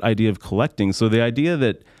loved that idea of collecting. So the idea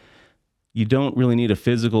that you don't really need a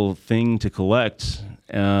physical thing to collect,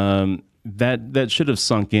 that should have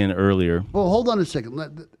sunk in earlier. Well, hold on a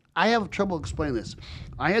second. I have trouble explaining this.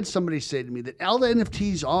 I had somebody say to me that all the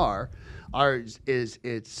NFTs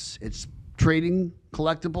it's trading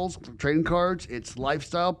collectibles, trading cards, it's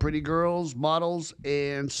lifestyle, pretty girls, models,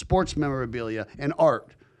 and sports memorabilia and art.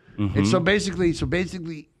 Mm-hmm. And so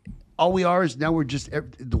basically, all we are is now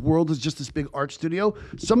the world is just this big art studio.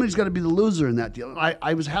 Somebody's got to be the loser in that deal.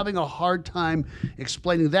 I was having a hard time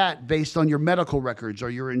explaining that based on your medical records or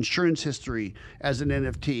your insurance history as an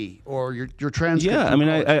NFT or your transcript. Yeah, I mean,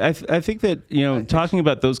 I think that, you know, talking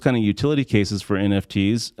about those kind of utility cases for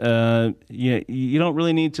NFTs, you don't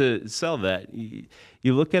really need to sell that.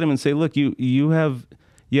 You look at them and say, look, you have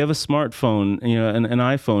a smartphone, you know, an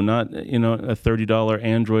iPhone, not, you know, a $30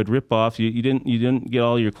 Android ripoff. You didn't get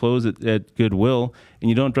all your clothes at Goodwill, and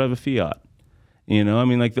you don't drive a Fiat. You know, I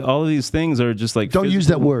mean, like all of these things are just like don't use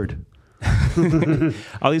that word.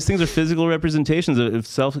 All these things are physical representations of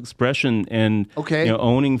self-expression and you know,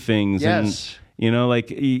 owning things. Yes. And, you know,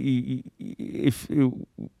 like if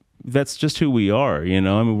that's just who we are. You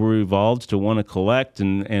know, I mean, we're evolved to want to collect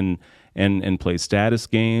and play status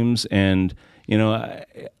games. And you know,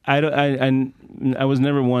 I was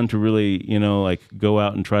never one to really, you know, like go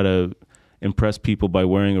out and try to impress people by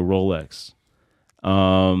wearing a Rolex.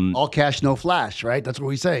 All cash, no flash, right? That's what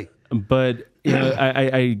we say. But you know,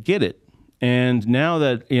 I get it. And now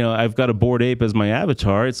that, you know, I've got a Bored Ape as my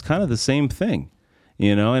avatar, it's kind of the same thing.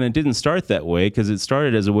 And it didn't start that way because it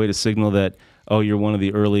started as a way to signal that, oh, you're one of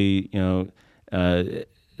the early,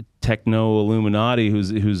 techno Illuminati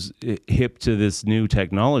who's hip to this new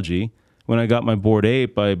technology. When I got my Bored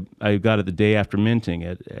Ape, I got it the day after minting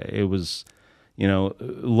it. It was,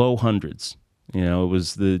 low hundreds. It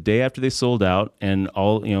was the day after they sold out, and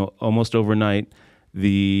almost overnight,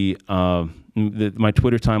 my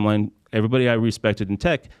Twitter timeline, everybody I respected in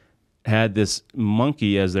tech had this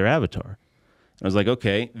monkey as their avatar. I was like,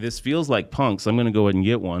 okay, this feels like punk, so I'm going to go ahead and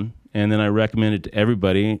get one. And then I recommended to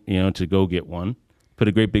everybody, to go get one. Put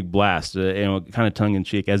a great big blast, kind of tongue in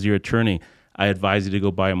cheek. As your attorney, I advise you to go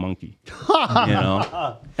buy a monkey.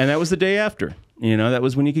 And that was the day after. That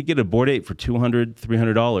was when you could get a Bored Ape for $200,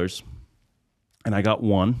 $300. And I got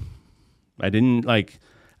one. I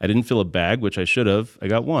didn't fill a bag, which I should have. I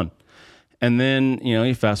got one. And then,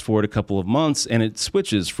 you fast forward a couple of months and it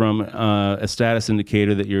switches from a status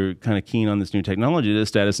indicator that you're kind of keen on this new technology to a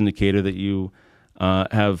status indicator that you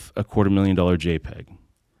have a $250,000 JPEG.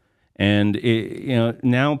 And,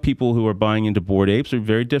 now people who are buying into Bored Apes are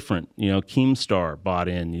very different. Keemstar bought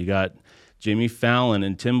in. You got Jimmy Fallon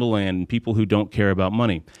and Timbaland and people who don't care about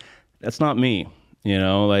money. That's not me.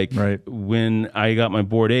 Right. When I got my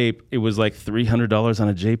Bored Ape, it was like $300 on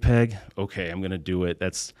a JPEG. Okay, I'm going to do it.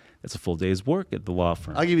 That's a full day's work at the law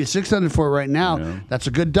firm. I'll give you $600 for it right now. That's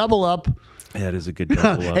a good double up. Yeah, it is a good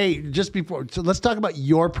double up. Hey, so let's talk about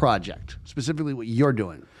your project, specifically what you're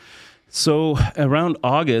doing. So around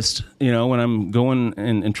August, when I'm going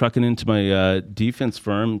and trucking into my defense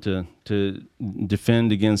firm to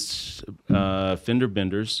defend against fender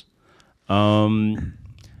benders, I'm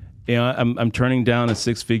turning down a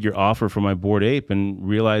 6-figure offer for my Bored Ape and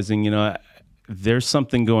realizing, there's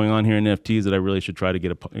something going on here in NFTs that I really should try to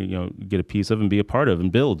get a piece of and be a part of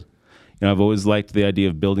and build. I've always liked the idea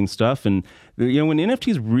of building stuff, and when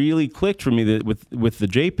NFTs really clicked for me with the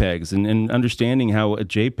JPEGs and understanding how a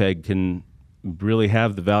JPEG can really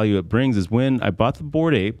have the value it brings is when I bought the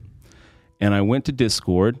Bored Ape, and I went to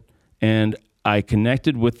Discord and I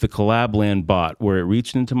connected with the Collabland bot where it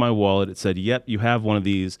reached into my wallet. It said, "Yep, you have one of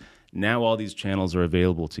these. Now all these channels are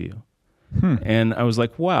available to you." And I was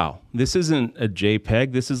like, "Wow, this isn't a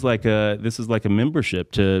JPEG. This is like a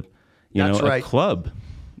membership to a club."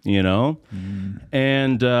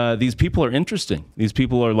 And these people are interesting. These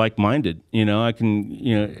people are like-minded. I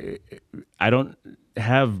don't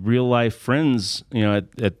have real life friends.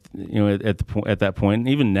 At that point, and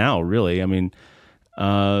even now, really. I mean,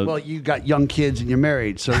 well, you got young kids and you're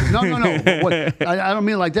married, so no. I don't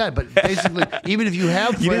mean it like that, but basically, even if you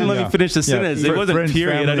have friends, you didn't let me finish the sentence. It wasn't friends,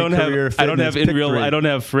 period. Family, I don't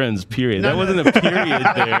have friends. Period. That wasn't a period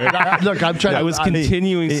there. Look, I'm trying. I was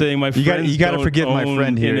continuing saying my friends. You got to forgive my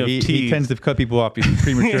friend here. He tends to cut people off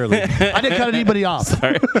prematurely. I didn't cut anybody off.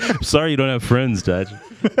 Sorry, you don't have friends, Dutch.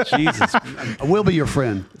 Jesus, I will be your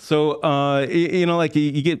friend. So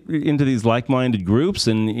you get into these like-minded groups,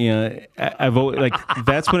 and I've always,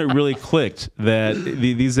 that's when it really clicked that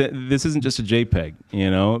this isn't just a JPEG,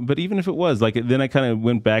 But even if it was, then I kind of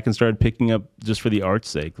went back and started picking up just for the art's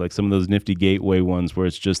sake, like some of those Nifty Gateway ones where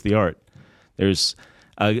it's just the art. There's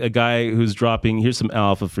a guy who's dropping. Here's some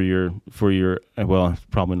alpha for your. Well,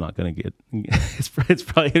 probably not going to get. It's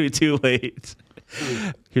probably going to be too late.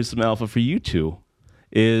 Here's some alpha for you two.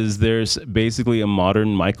 There's basically a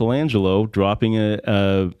modern Michelangelo dropping an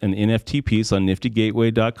NFT piece on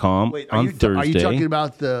niftygateway.com on Thursday. Are you talking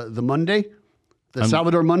about the Monday?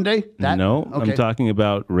 Salvador Monday? No, okay. I'm talking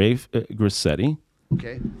about Rafe Grassetti.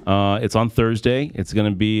 Okay. It's on Thursday. It's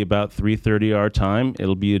going to be about 3:30 our time.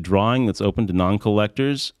 It'll be a drawing that's open to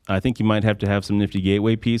non-collectors. I think you might have to have some Nifty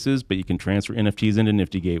Gateway pieces, but you can transfer NFTs into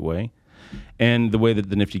Nifty Gateway. And the way that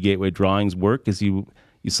the Nifty Gateway drawings work is you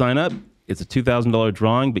sign up. It's a $2,000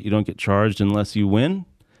 drawing, but you don't get charged unless you win.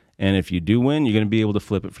 And if you do win, you're going to be able to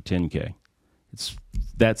flip it for $10K. It's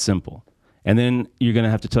that simple. And then you're going to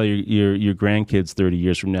have to tell your grandkids 30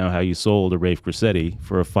 years from now how you sold a Rafe Grassetti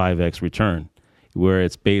for a 5X return, where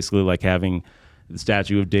it's basically like having the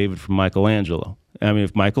statue of David from Michelangelo. I mean,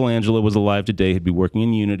 if Michelangelo was alive today, he'd be working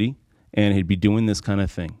in Unity, and he'd be doing this kind of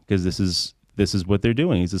thing, because this is what they're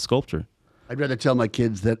doing. He's a sculptor. I'd rather tell my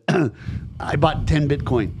kids that I bought 10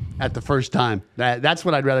 Bitcoin at the first time. That's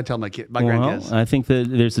what I'd rather tell my grandkids. I think that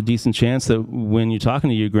there's a decent chance that when you're talking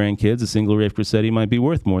to your grandkids, a single Rafe Grassetti might be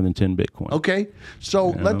worth more than 10 Bitcoin. Okay, so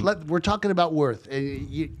we're talking about worth.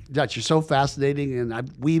 Dutch, you're so fascinating,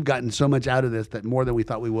 and we've gotten so much out of this that more than we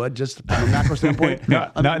thought we would, just from a macro standpoint.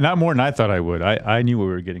 Not more than I thought I would. I knew what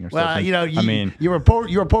we were getting ourselves in. You're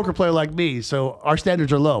a poker player like me, so our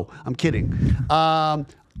standards are low. I'm kidding.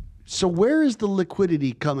 So where is the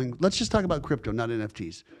liquidity coming? Let's just talk about crypto, not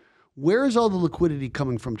NFTs. where is all the liquidity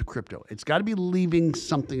coming from to crypto? It's got to be leaving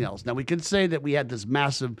something else. Now we could say that we had this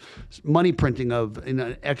massive money printing of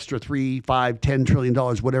an extra $3, $5, $10 trillion,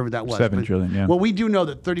 whatever that was. 7 trillion, yeah. Well, we do know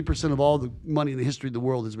that 30% of all the money in the history of the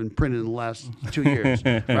world has been printed in the last 2 years,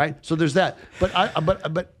 right? So there's that.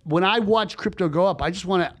 But when I watch crypto go up, I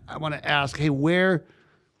want to ask, hey,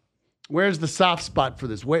 where's the soft spot for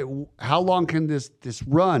this? How long can this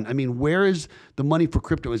run? I mean, where is the money for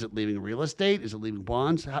crypto? Is it leaving real estate? Is it leaving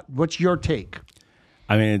bonds? What's your take?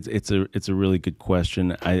 I mean, it's a really good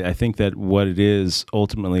question. I think that what it is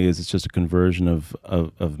ultimately is it's just a conversion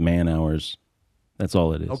of man hours. That's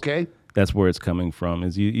all it is. Okay. That's where it's coming from.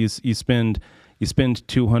 Is you spend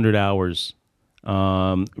 200 hours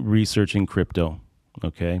researching crypto.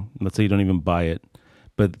 Okay, let's say you don't even buy it,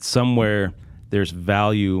 but somewhere there's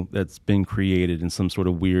value that's been created in some sort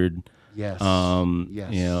of weird,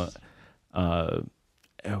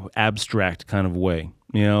 abstract kind of way.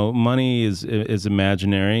 Money is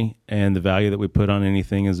imaginary, and the value that we put on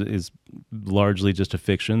anything is largely just a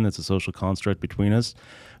fiction. That's a social construct between us.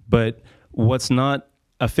 But what's not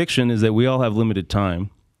a fiction is that we all have limited time,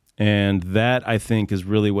 and that, I think, is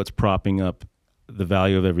really what's propping up the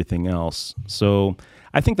value of everything else. So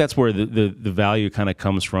I think that's where the value kind of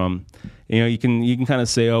comes from. You can kind of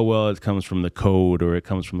say, oh, well, it comes from the code, or it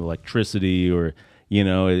comes from electricity, or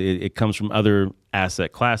it comes from other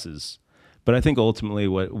asset classes. But I think ultimately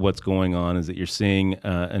what's going on is that you're seeing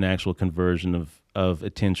an actual conversion of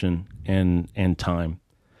attention and time.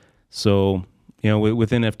 So with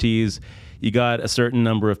NFTs, you got a certain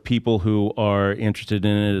number of people who are interested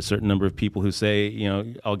in it, a certain number of people who say,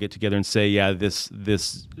 I'll get together and say, yeah, this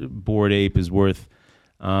Bored Ape is worth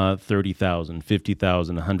 30,000,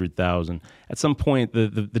 50,000, 100,000. At some point,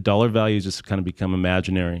 the dollar values just kind of become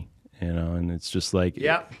imaginary, and it's just like,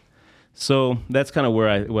 yeah. So that's kind of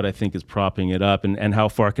what I think is propping it up, and how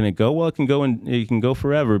far can it go? Well, it can go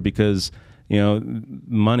forever, because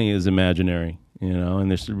money is imaginary,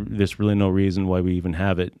 and there's really no reason why we even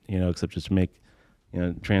have it, except just to make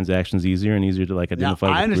transactions easier and easier to identify.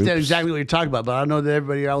 Now, I understand groups. exactly what you're talking about, but I don't know that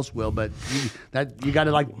everybody else will. But you got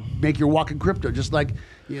to make your walk in crypto, just like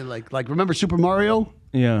remember Super Mario?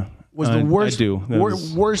 Yeah, was the worst. I do.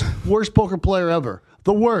 Worst poker player ever.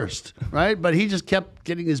 The worst, right? But he just kept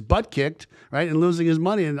getting his butt kicked, right, and losing his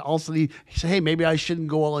money. And also he said, hey, maybe I shouldn't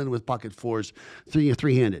go all in with pocket fours,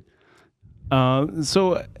 three-handed. I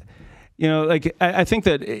think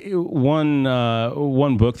that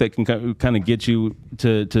one book that can kind of get you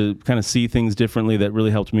to kind of see things differently that really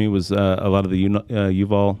helped me was a lot of the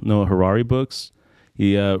Yuval Noah Harari books.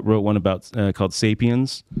 He wrote one about called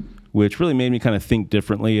Sapiens, which really made me kind of think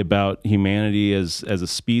differently about humanity as a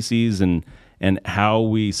species and how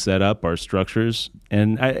we set up our structures.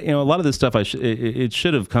 And a lot of this stuff it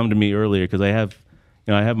should have come to me earlier, because I have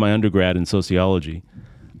my undergrad in sociology.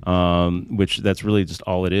 Which that's really just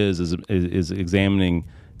all it is examining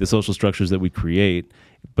the social structures that we create.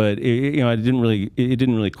 But it didn't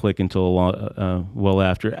really click until well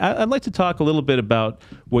after. I'd like to talk a little bit about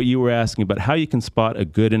what you were asking about, how you can spot a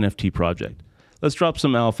good NFT project. Let's drop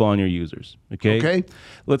some alpha on your users. Okay.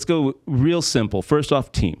 Let's go real simple. First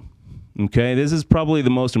off, team. Okay. This is probably the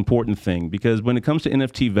most important thing, because when it comes to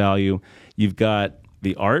NFT value, you've got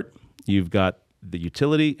the art, you've got the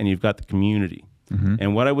utility, and you've got the community. Mm-hmm.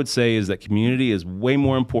 And what I would say is that community is way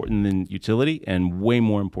more important than utility and way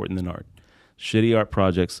more important than art. Shitty art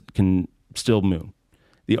projects can still moon.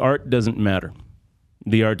 The art doesn't matter.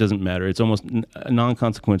 It's almost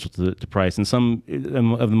non-consequential to price. And some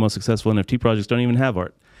of the most successful NFT projects don't even have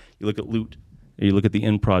art. You look at Loot, or you look at the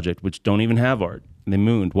End Project, which don't even have art. And they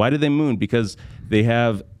mooned. Why did they moon? Because they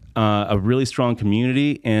have a really strong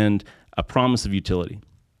community and a promise of utility.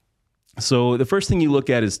 So the first thing you look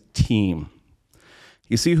at is team.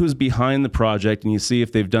 You see who's behind the project, and you see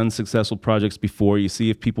if they've done successful projects before. You see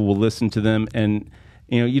if people will listen to them, and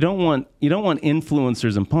you don't want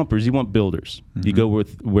influencers and pumpers. You want builders. Mm-hmm. You go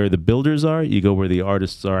with where the builders are. You go where the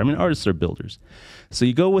artists are. I mean, artists are builders, so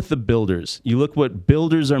you go with the builders. You look what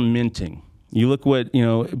builders are minting. You look what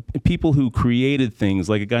people who created things,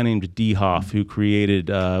 like a guy named D. Hoff, who created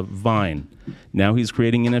Vine. Now he's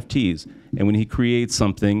creating NFTs, and when he creates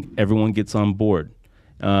something, everyone gets on board.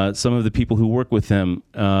 Some of the people who work with him,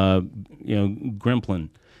 Grimplin,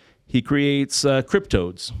 he creates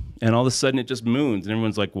cryptodes, and all of a sudden it just moons, and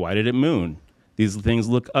everyone's like, why did it moon? These things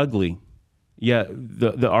look ugly. Yeah,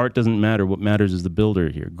 the art doesn't matter. What matters is the builder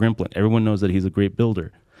here, Grimplin. Everyone knows that he's a great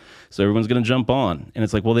builder. So everyone's going to jump on. And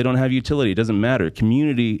it's like, well, they don't have utility. It doesn't matter.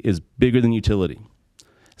 Community is bigger than utility.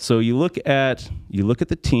 So you look at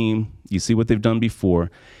the team, you see what they've done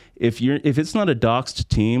before, if it's not a doxed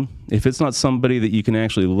team, if it's not somebody that you can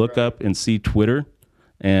actually look up and see Twitter,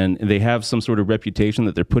 and they have some sort of reputation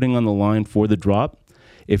that they're putting on the line for the drop,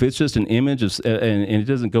 if it's just an image and it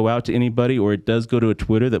doesn't go out to anybody, or it does go to a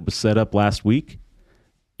Twitter that was set up last week,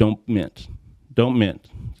 don't mint. Don't mint.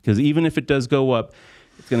 Because even if it does go up,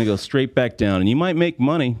 it's going to go straight back down. And you might make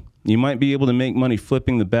money. You might be able to make money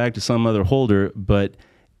flipping the bag to some other holder, but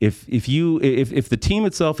if the team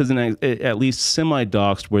itself isn't at least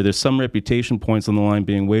semi-doxed, where there's some reputation points on the line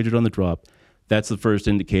being wagered on the drop, that's the first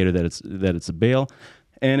indicator that it's a bail.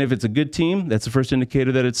 And if it's a good team, that's the first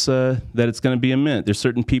indicator that it's going to be a mint. There's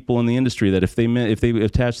certain people in the industry that if they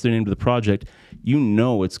attach their name to the project,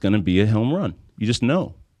 it's going to be a home run. You just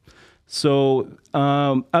know. So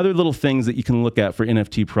other little things that you can look at for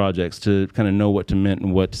NFT projects to kind of know what to mint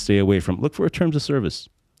and what to stay away from. Look for a terms of service.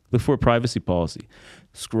 Look for a privacy policy.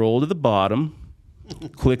 Scroll to the bottom,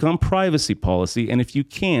 click on privacy policy, and if you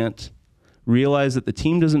can't, realize that the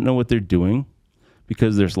team doesn't know what they're doing,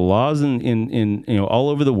 because there's laws in all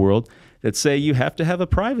over the world that say you have to have a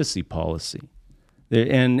privacy policy.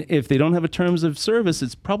 And if they don't have a terms of service,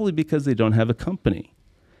 it's probably because they don't have a company.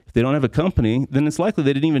 If they don't have a company, then it's likely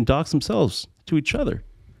they didn't even dox themselves to each other.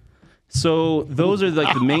 So those are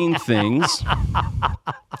like the main things.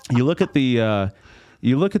 You look at the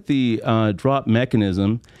drop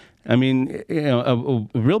mechanism. I mean, a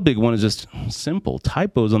real big one is just simple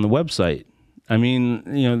typos on the website. I mean,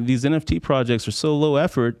 these NFT projects are so low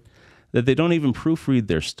effort that they don't even proofread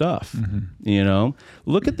their stuff. Mm-hmm.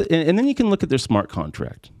 Look at and then you can look at their smart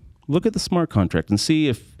contract. Look at the smart contract and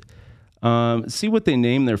see what they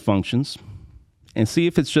name their functions, and see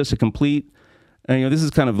if it's just a complete. This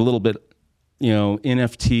is kind of a little bit,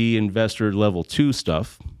 NFT investor level 2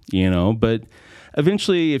 stuff. But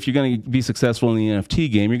eventually, if you're going to be successful in the NFT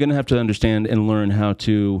game, you're going to have to understand and learn how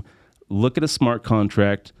to look at a smart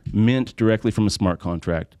contract, mint directly from a smart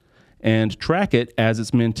contract, and track it as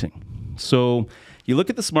it's minting. So you look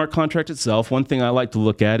at the smart contract itself. One thing I like to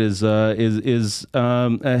look at is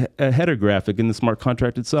a header graphic in the smart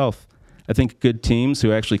contract itself. I think good teams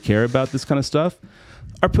who actually care about this kind of stuff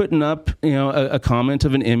are putting up, a comment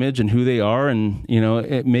of an image and who they are, and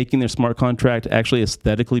making their smart contract actually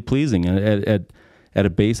aesthetically pleasing at a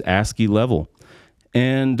base ASCII level.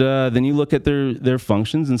 And then you look at their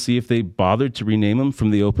functions and see if they bothered to rename them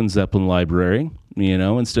from the Open Zeppelin library.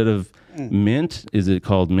 Instead of Mint, is it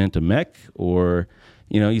called Mint-a-Mech? Or,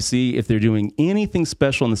 you see if they're doing anything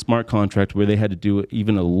special in the smart contract where they had to do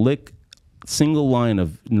even a single line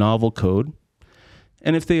of novel code.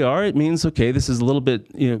 And if they are, it means, okay, this is a little bit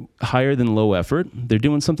higher than low effort. They're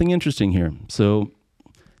doing something interesting here. So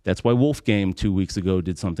that's why Wolfgame 2 weeks ago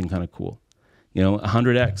did something kind of cool.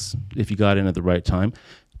 100x if you got in at the right time,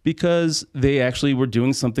 because they actually were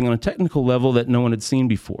doing something on a technical level that no one had seen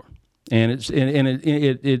before. And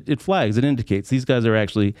it flags, it indicates these guys are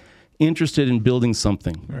actually interested in building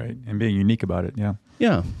something. Right, and being unique about it, yeah.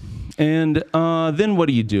 Yeah. And then what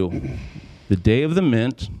do? The day of the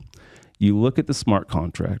mint, you look at the smart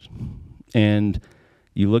contract, and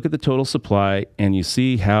you look at the total supply, and you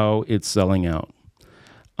see how it's selling out.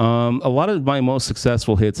 A lot of my most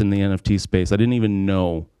successful hits in the NFT space, I didn't even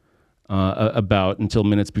know about until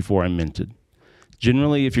minutes before I minted.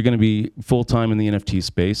 Generally, if you're going to be full-time in the NFT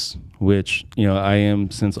space, which I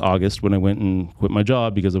am since August when I went and quit my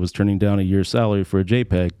job because I was turning down a year's salary for a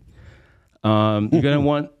JPEG, you're going to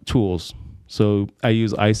want tools. So I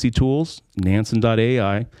use IC Tools,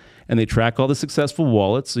 Nansen.ai, and they track all the successful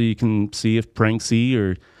wallets, so you can see if Pranksy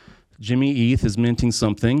or Jimmy ETH is minting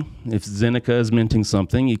something. If Zeneca is minting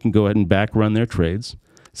something, you can go ahead and back run their trades.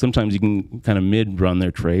 Sometimes you can kind of mid run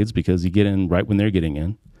their trades because you get in right when they're getting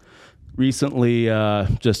in. Recently,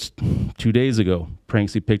 just 2 days ago,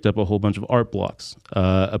 Pranksy picked up a whole bunch of art blocks,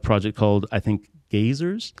 a project called, I think,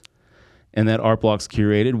 Gazers. And that art blocks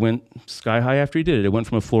curated went sky high after he did it. It went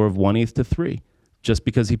from a floor of 1 ETH to 3, just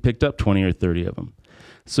because he picked up 20 or 30 of them.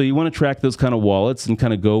 So you want to track those kind of wallets and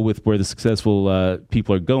kind of go with where the successful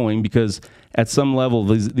people are going, because at some level,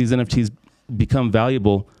 these NFTs become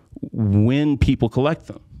valuable when people collect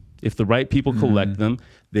them. If the right people collect them,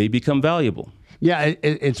 they become valuable. Yeah,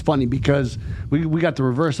 it's funny because we got the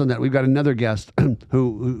reverse on that. We've got another guest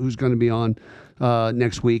who's going to be on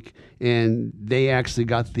next week, and they actually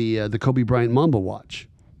got the Kobe Bryant Mamba watch.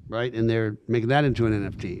 Right, and they're making that into an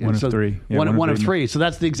NFT. One of three. Yeah, one of three. So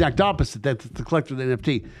that's the exact opposite. That's the collector of the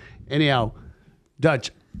NFT. Anyhow,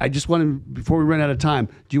 Dutch, I just want to, before we run out of time,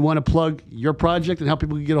 do you want to plug your project and how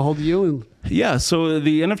people can get a hold of you? Yeah, so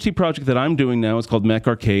the NFT project that I'm doing now is called Mech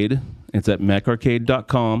Arcade. It's at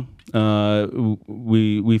mecharcade.com.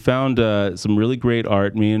 We found some really great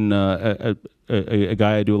art. Me and a a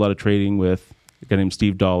guy I do a lot of trading with, a guy named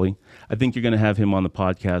Steve Dolly. I think you're going to have him on the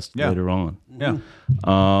podcast later on. Yeah.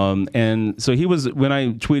 And so he was, when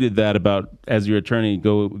I tweeted that about, as your attorney,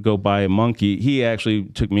 go buy a monkey, he actually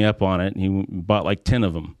took me up on it, and he bought like 10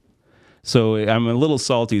 of them. So I'm a little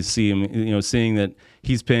salty to see him, seeing that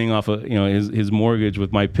he's paying off his mortgage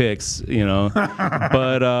with my picks,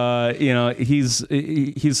 but he's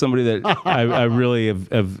somebody that I really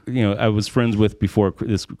have I was friends with before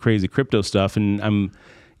this crazy crypto stuff, and I'm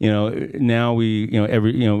now we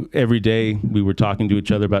every day we were talking to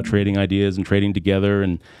each other about trading ideas and trading together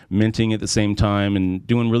and minting at the same time and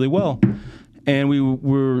doing really well. And we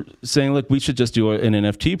were saying, look, we should just do an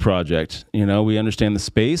NFT project. We understand the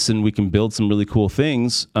space and we can build some really cool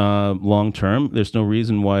things long term. There's no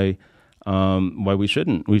reason why we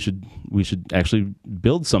shouldn't. We should actually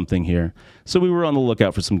build something here. So we were on the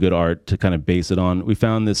lookout for some good art to kind of base it on. We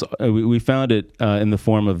found this. We found it in the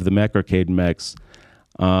form of the Mech Arcade mechs.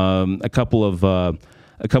 A couple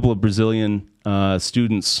of Brazilian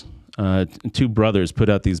students. Two brothers put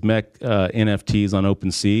out these mech NFTs on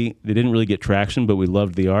OpenSea. They didn't really get traction, but we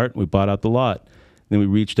loved the art. We bought out the lot. Then we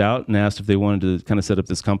reached out and asked if they wanted to kind of set up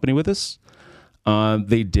this company with us.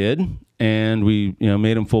 They did, and we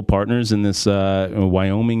made them full partners in this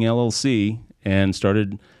Wyoming LLC and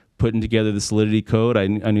started putting together the Solidity code. I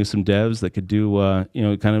knew some devs that could do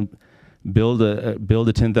kind of build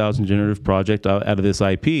a 10,000 generative project out of this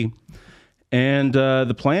IP. And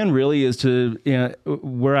the plan really is to,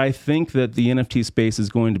 where I think that the NFT space is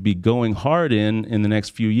going to be going hard in the next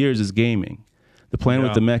few years is gaming. The plan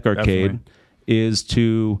with the Mech Arcade is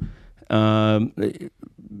to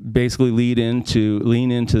basically lean into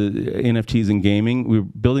NFTs in gaming. We're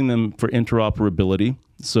building them for interoperability.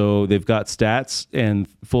 So they've got stats and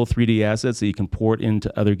full 3D assets that you can port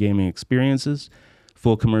into other gaming experiences,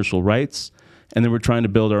 full commercial rights. And then we're trying to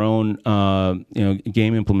build our own,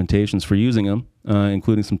 game implementations for using them,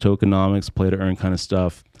 including some tokenomics, play to earn kind of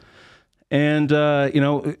stuff. And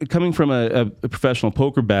coming from a professional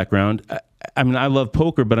poker background, I love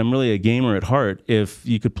poker, but I'm really a gamer at heart. If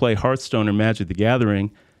you could play Hearthstone or Magic the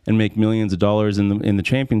Gathering and make millions of dollars in the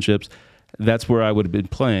championships, that's where I would have been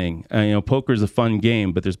playing. Poker is a fun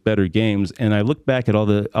game, but there's better games. And I look back at all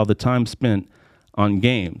the time spent on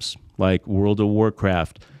games like World of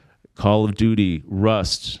Warcraft, Call of Duty,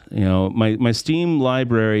 Rust. My Steam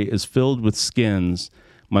library is filled with skins.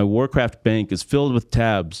 My Warcraft bank is filled with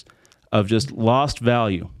tabs of just lost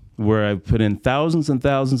value, where I've put in thousands and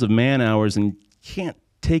thousands of man hours and can't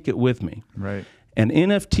take it with me. Right. And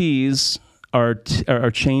NFTs are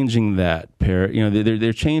changing that.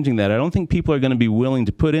 They're changing that. I don't think people are going to be willing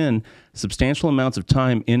to put in substantial amounts of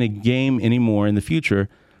time in a game anymore in the future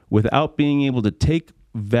without being able to take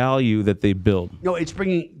value that they build. No, it's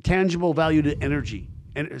bringing tangible value to energy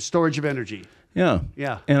and storage of energy. Yeah.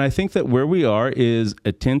 And I think that where we are is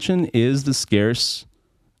attention is the scarce,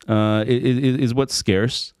 is what's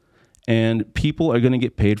scarce, and people are going to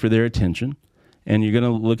get paid for their attention. And you're going to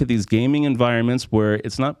look at these gaming environments where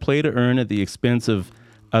it's not play to earn at the expense of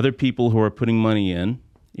other people who are putting money in.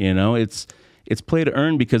 It's play to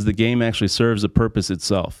earn because the game actually serves a purpose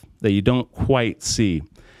itself that you don't quite see.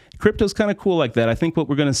 Crypto's kind of cool like that. I think what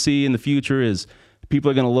we're going to see in the future is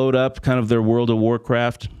people are going to load up kind of their World of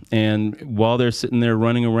Warcraft, and while they're sitting there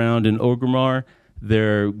running around in Orgrimmar,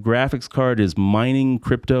 their graphics card is mining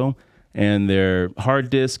crypto, and their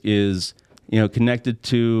hard disk is connected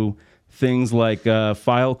to things like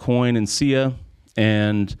Filecoin and SIA,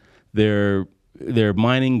 and they're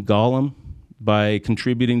mining Golem by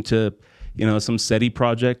contributing to some SETI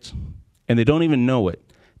project, and they don't even know it.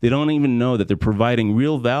 They don't even know that they're providing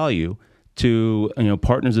real value to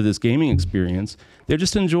partners of this gaming experience. They're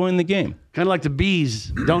just enjoying the game. Kind of like the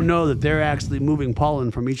bees don't know that they're actually moving pollen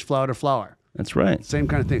from each flower to flower. That's right. Same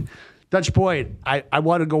kind of thing. Dutch Boyd, I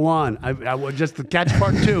want to go on. I would just catch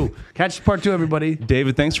part two. Catch part two, everybody.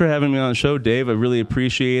 David, thanks for having me on the show. Dave, I really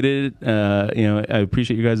appreciate it. I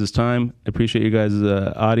appreciate you guys' time. I appreciate you guys'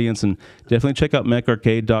 audience, and definitely check out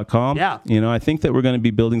mecharcade.com. Yeah. I think that we're going to be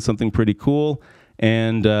building something pretty cool.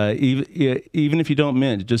 And even if you don't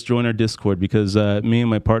mint, just join our Discord, because me and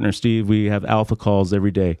my partner Steve, we have alpha calls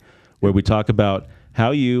every day where we talk about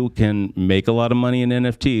how you can make a lot of money in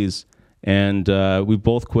NFTs. And we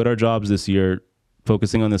both quit our jobs this year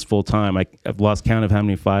focusing on this full time. I've lost count of how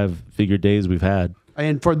many 5-figure days we've had.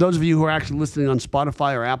 And for those of you who are actually listening on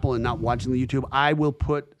Spotify or Apple and not watching the YouTube, I will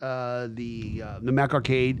put the Mech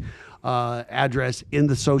Arcade address in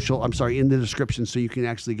the description, so you can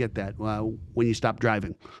actually get that when you stop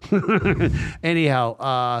driving.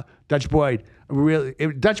 Anyhow, Dutch Boyd, Really,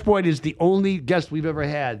 Dutch Boyd is the only guest we've ever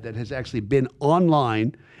had that has actually been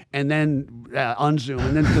online and then on Zoom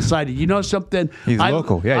and then decided, you know something? He's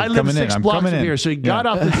local. Yeah, I he's live coming in. 6 I'm blocks coming from in. here, so he got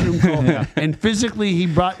off the Zoom call and physically he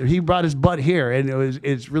brought his butt here, and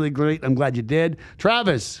it's really great. I'm glad you did,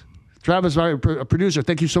 Travis, our producer.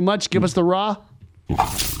 Thank you so much. Give us the raw.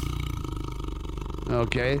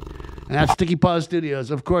 Okay. And that's Sticky Paws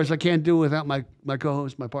Studios. Of course, I can't do it without my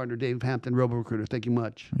co-host, my partner, Dave Hampton, Robo Recruiter. Thank you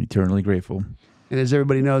much. Eternally grateful. And as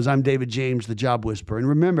everybody knows, I'm David James, the Job Whisperer. And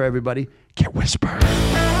remember, everybody, get whisper.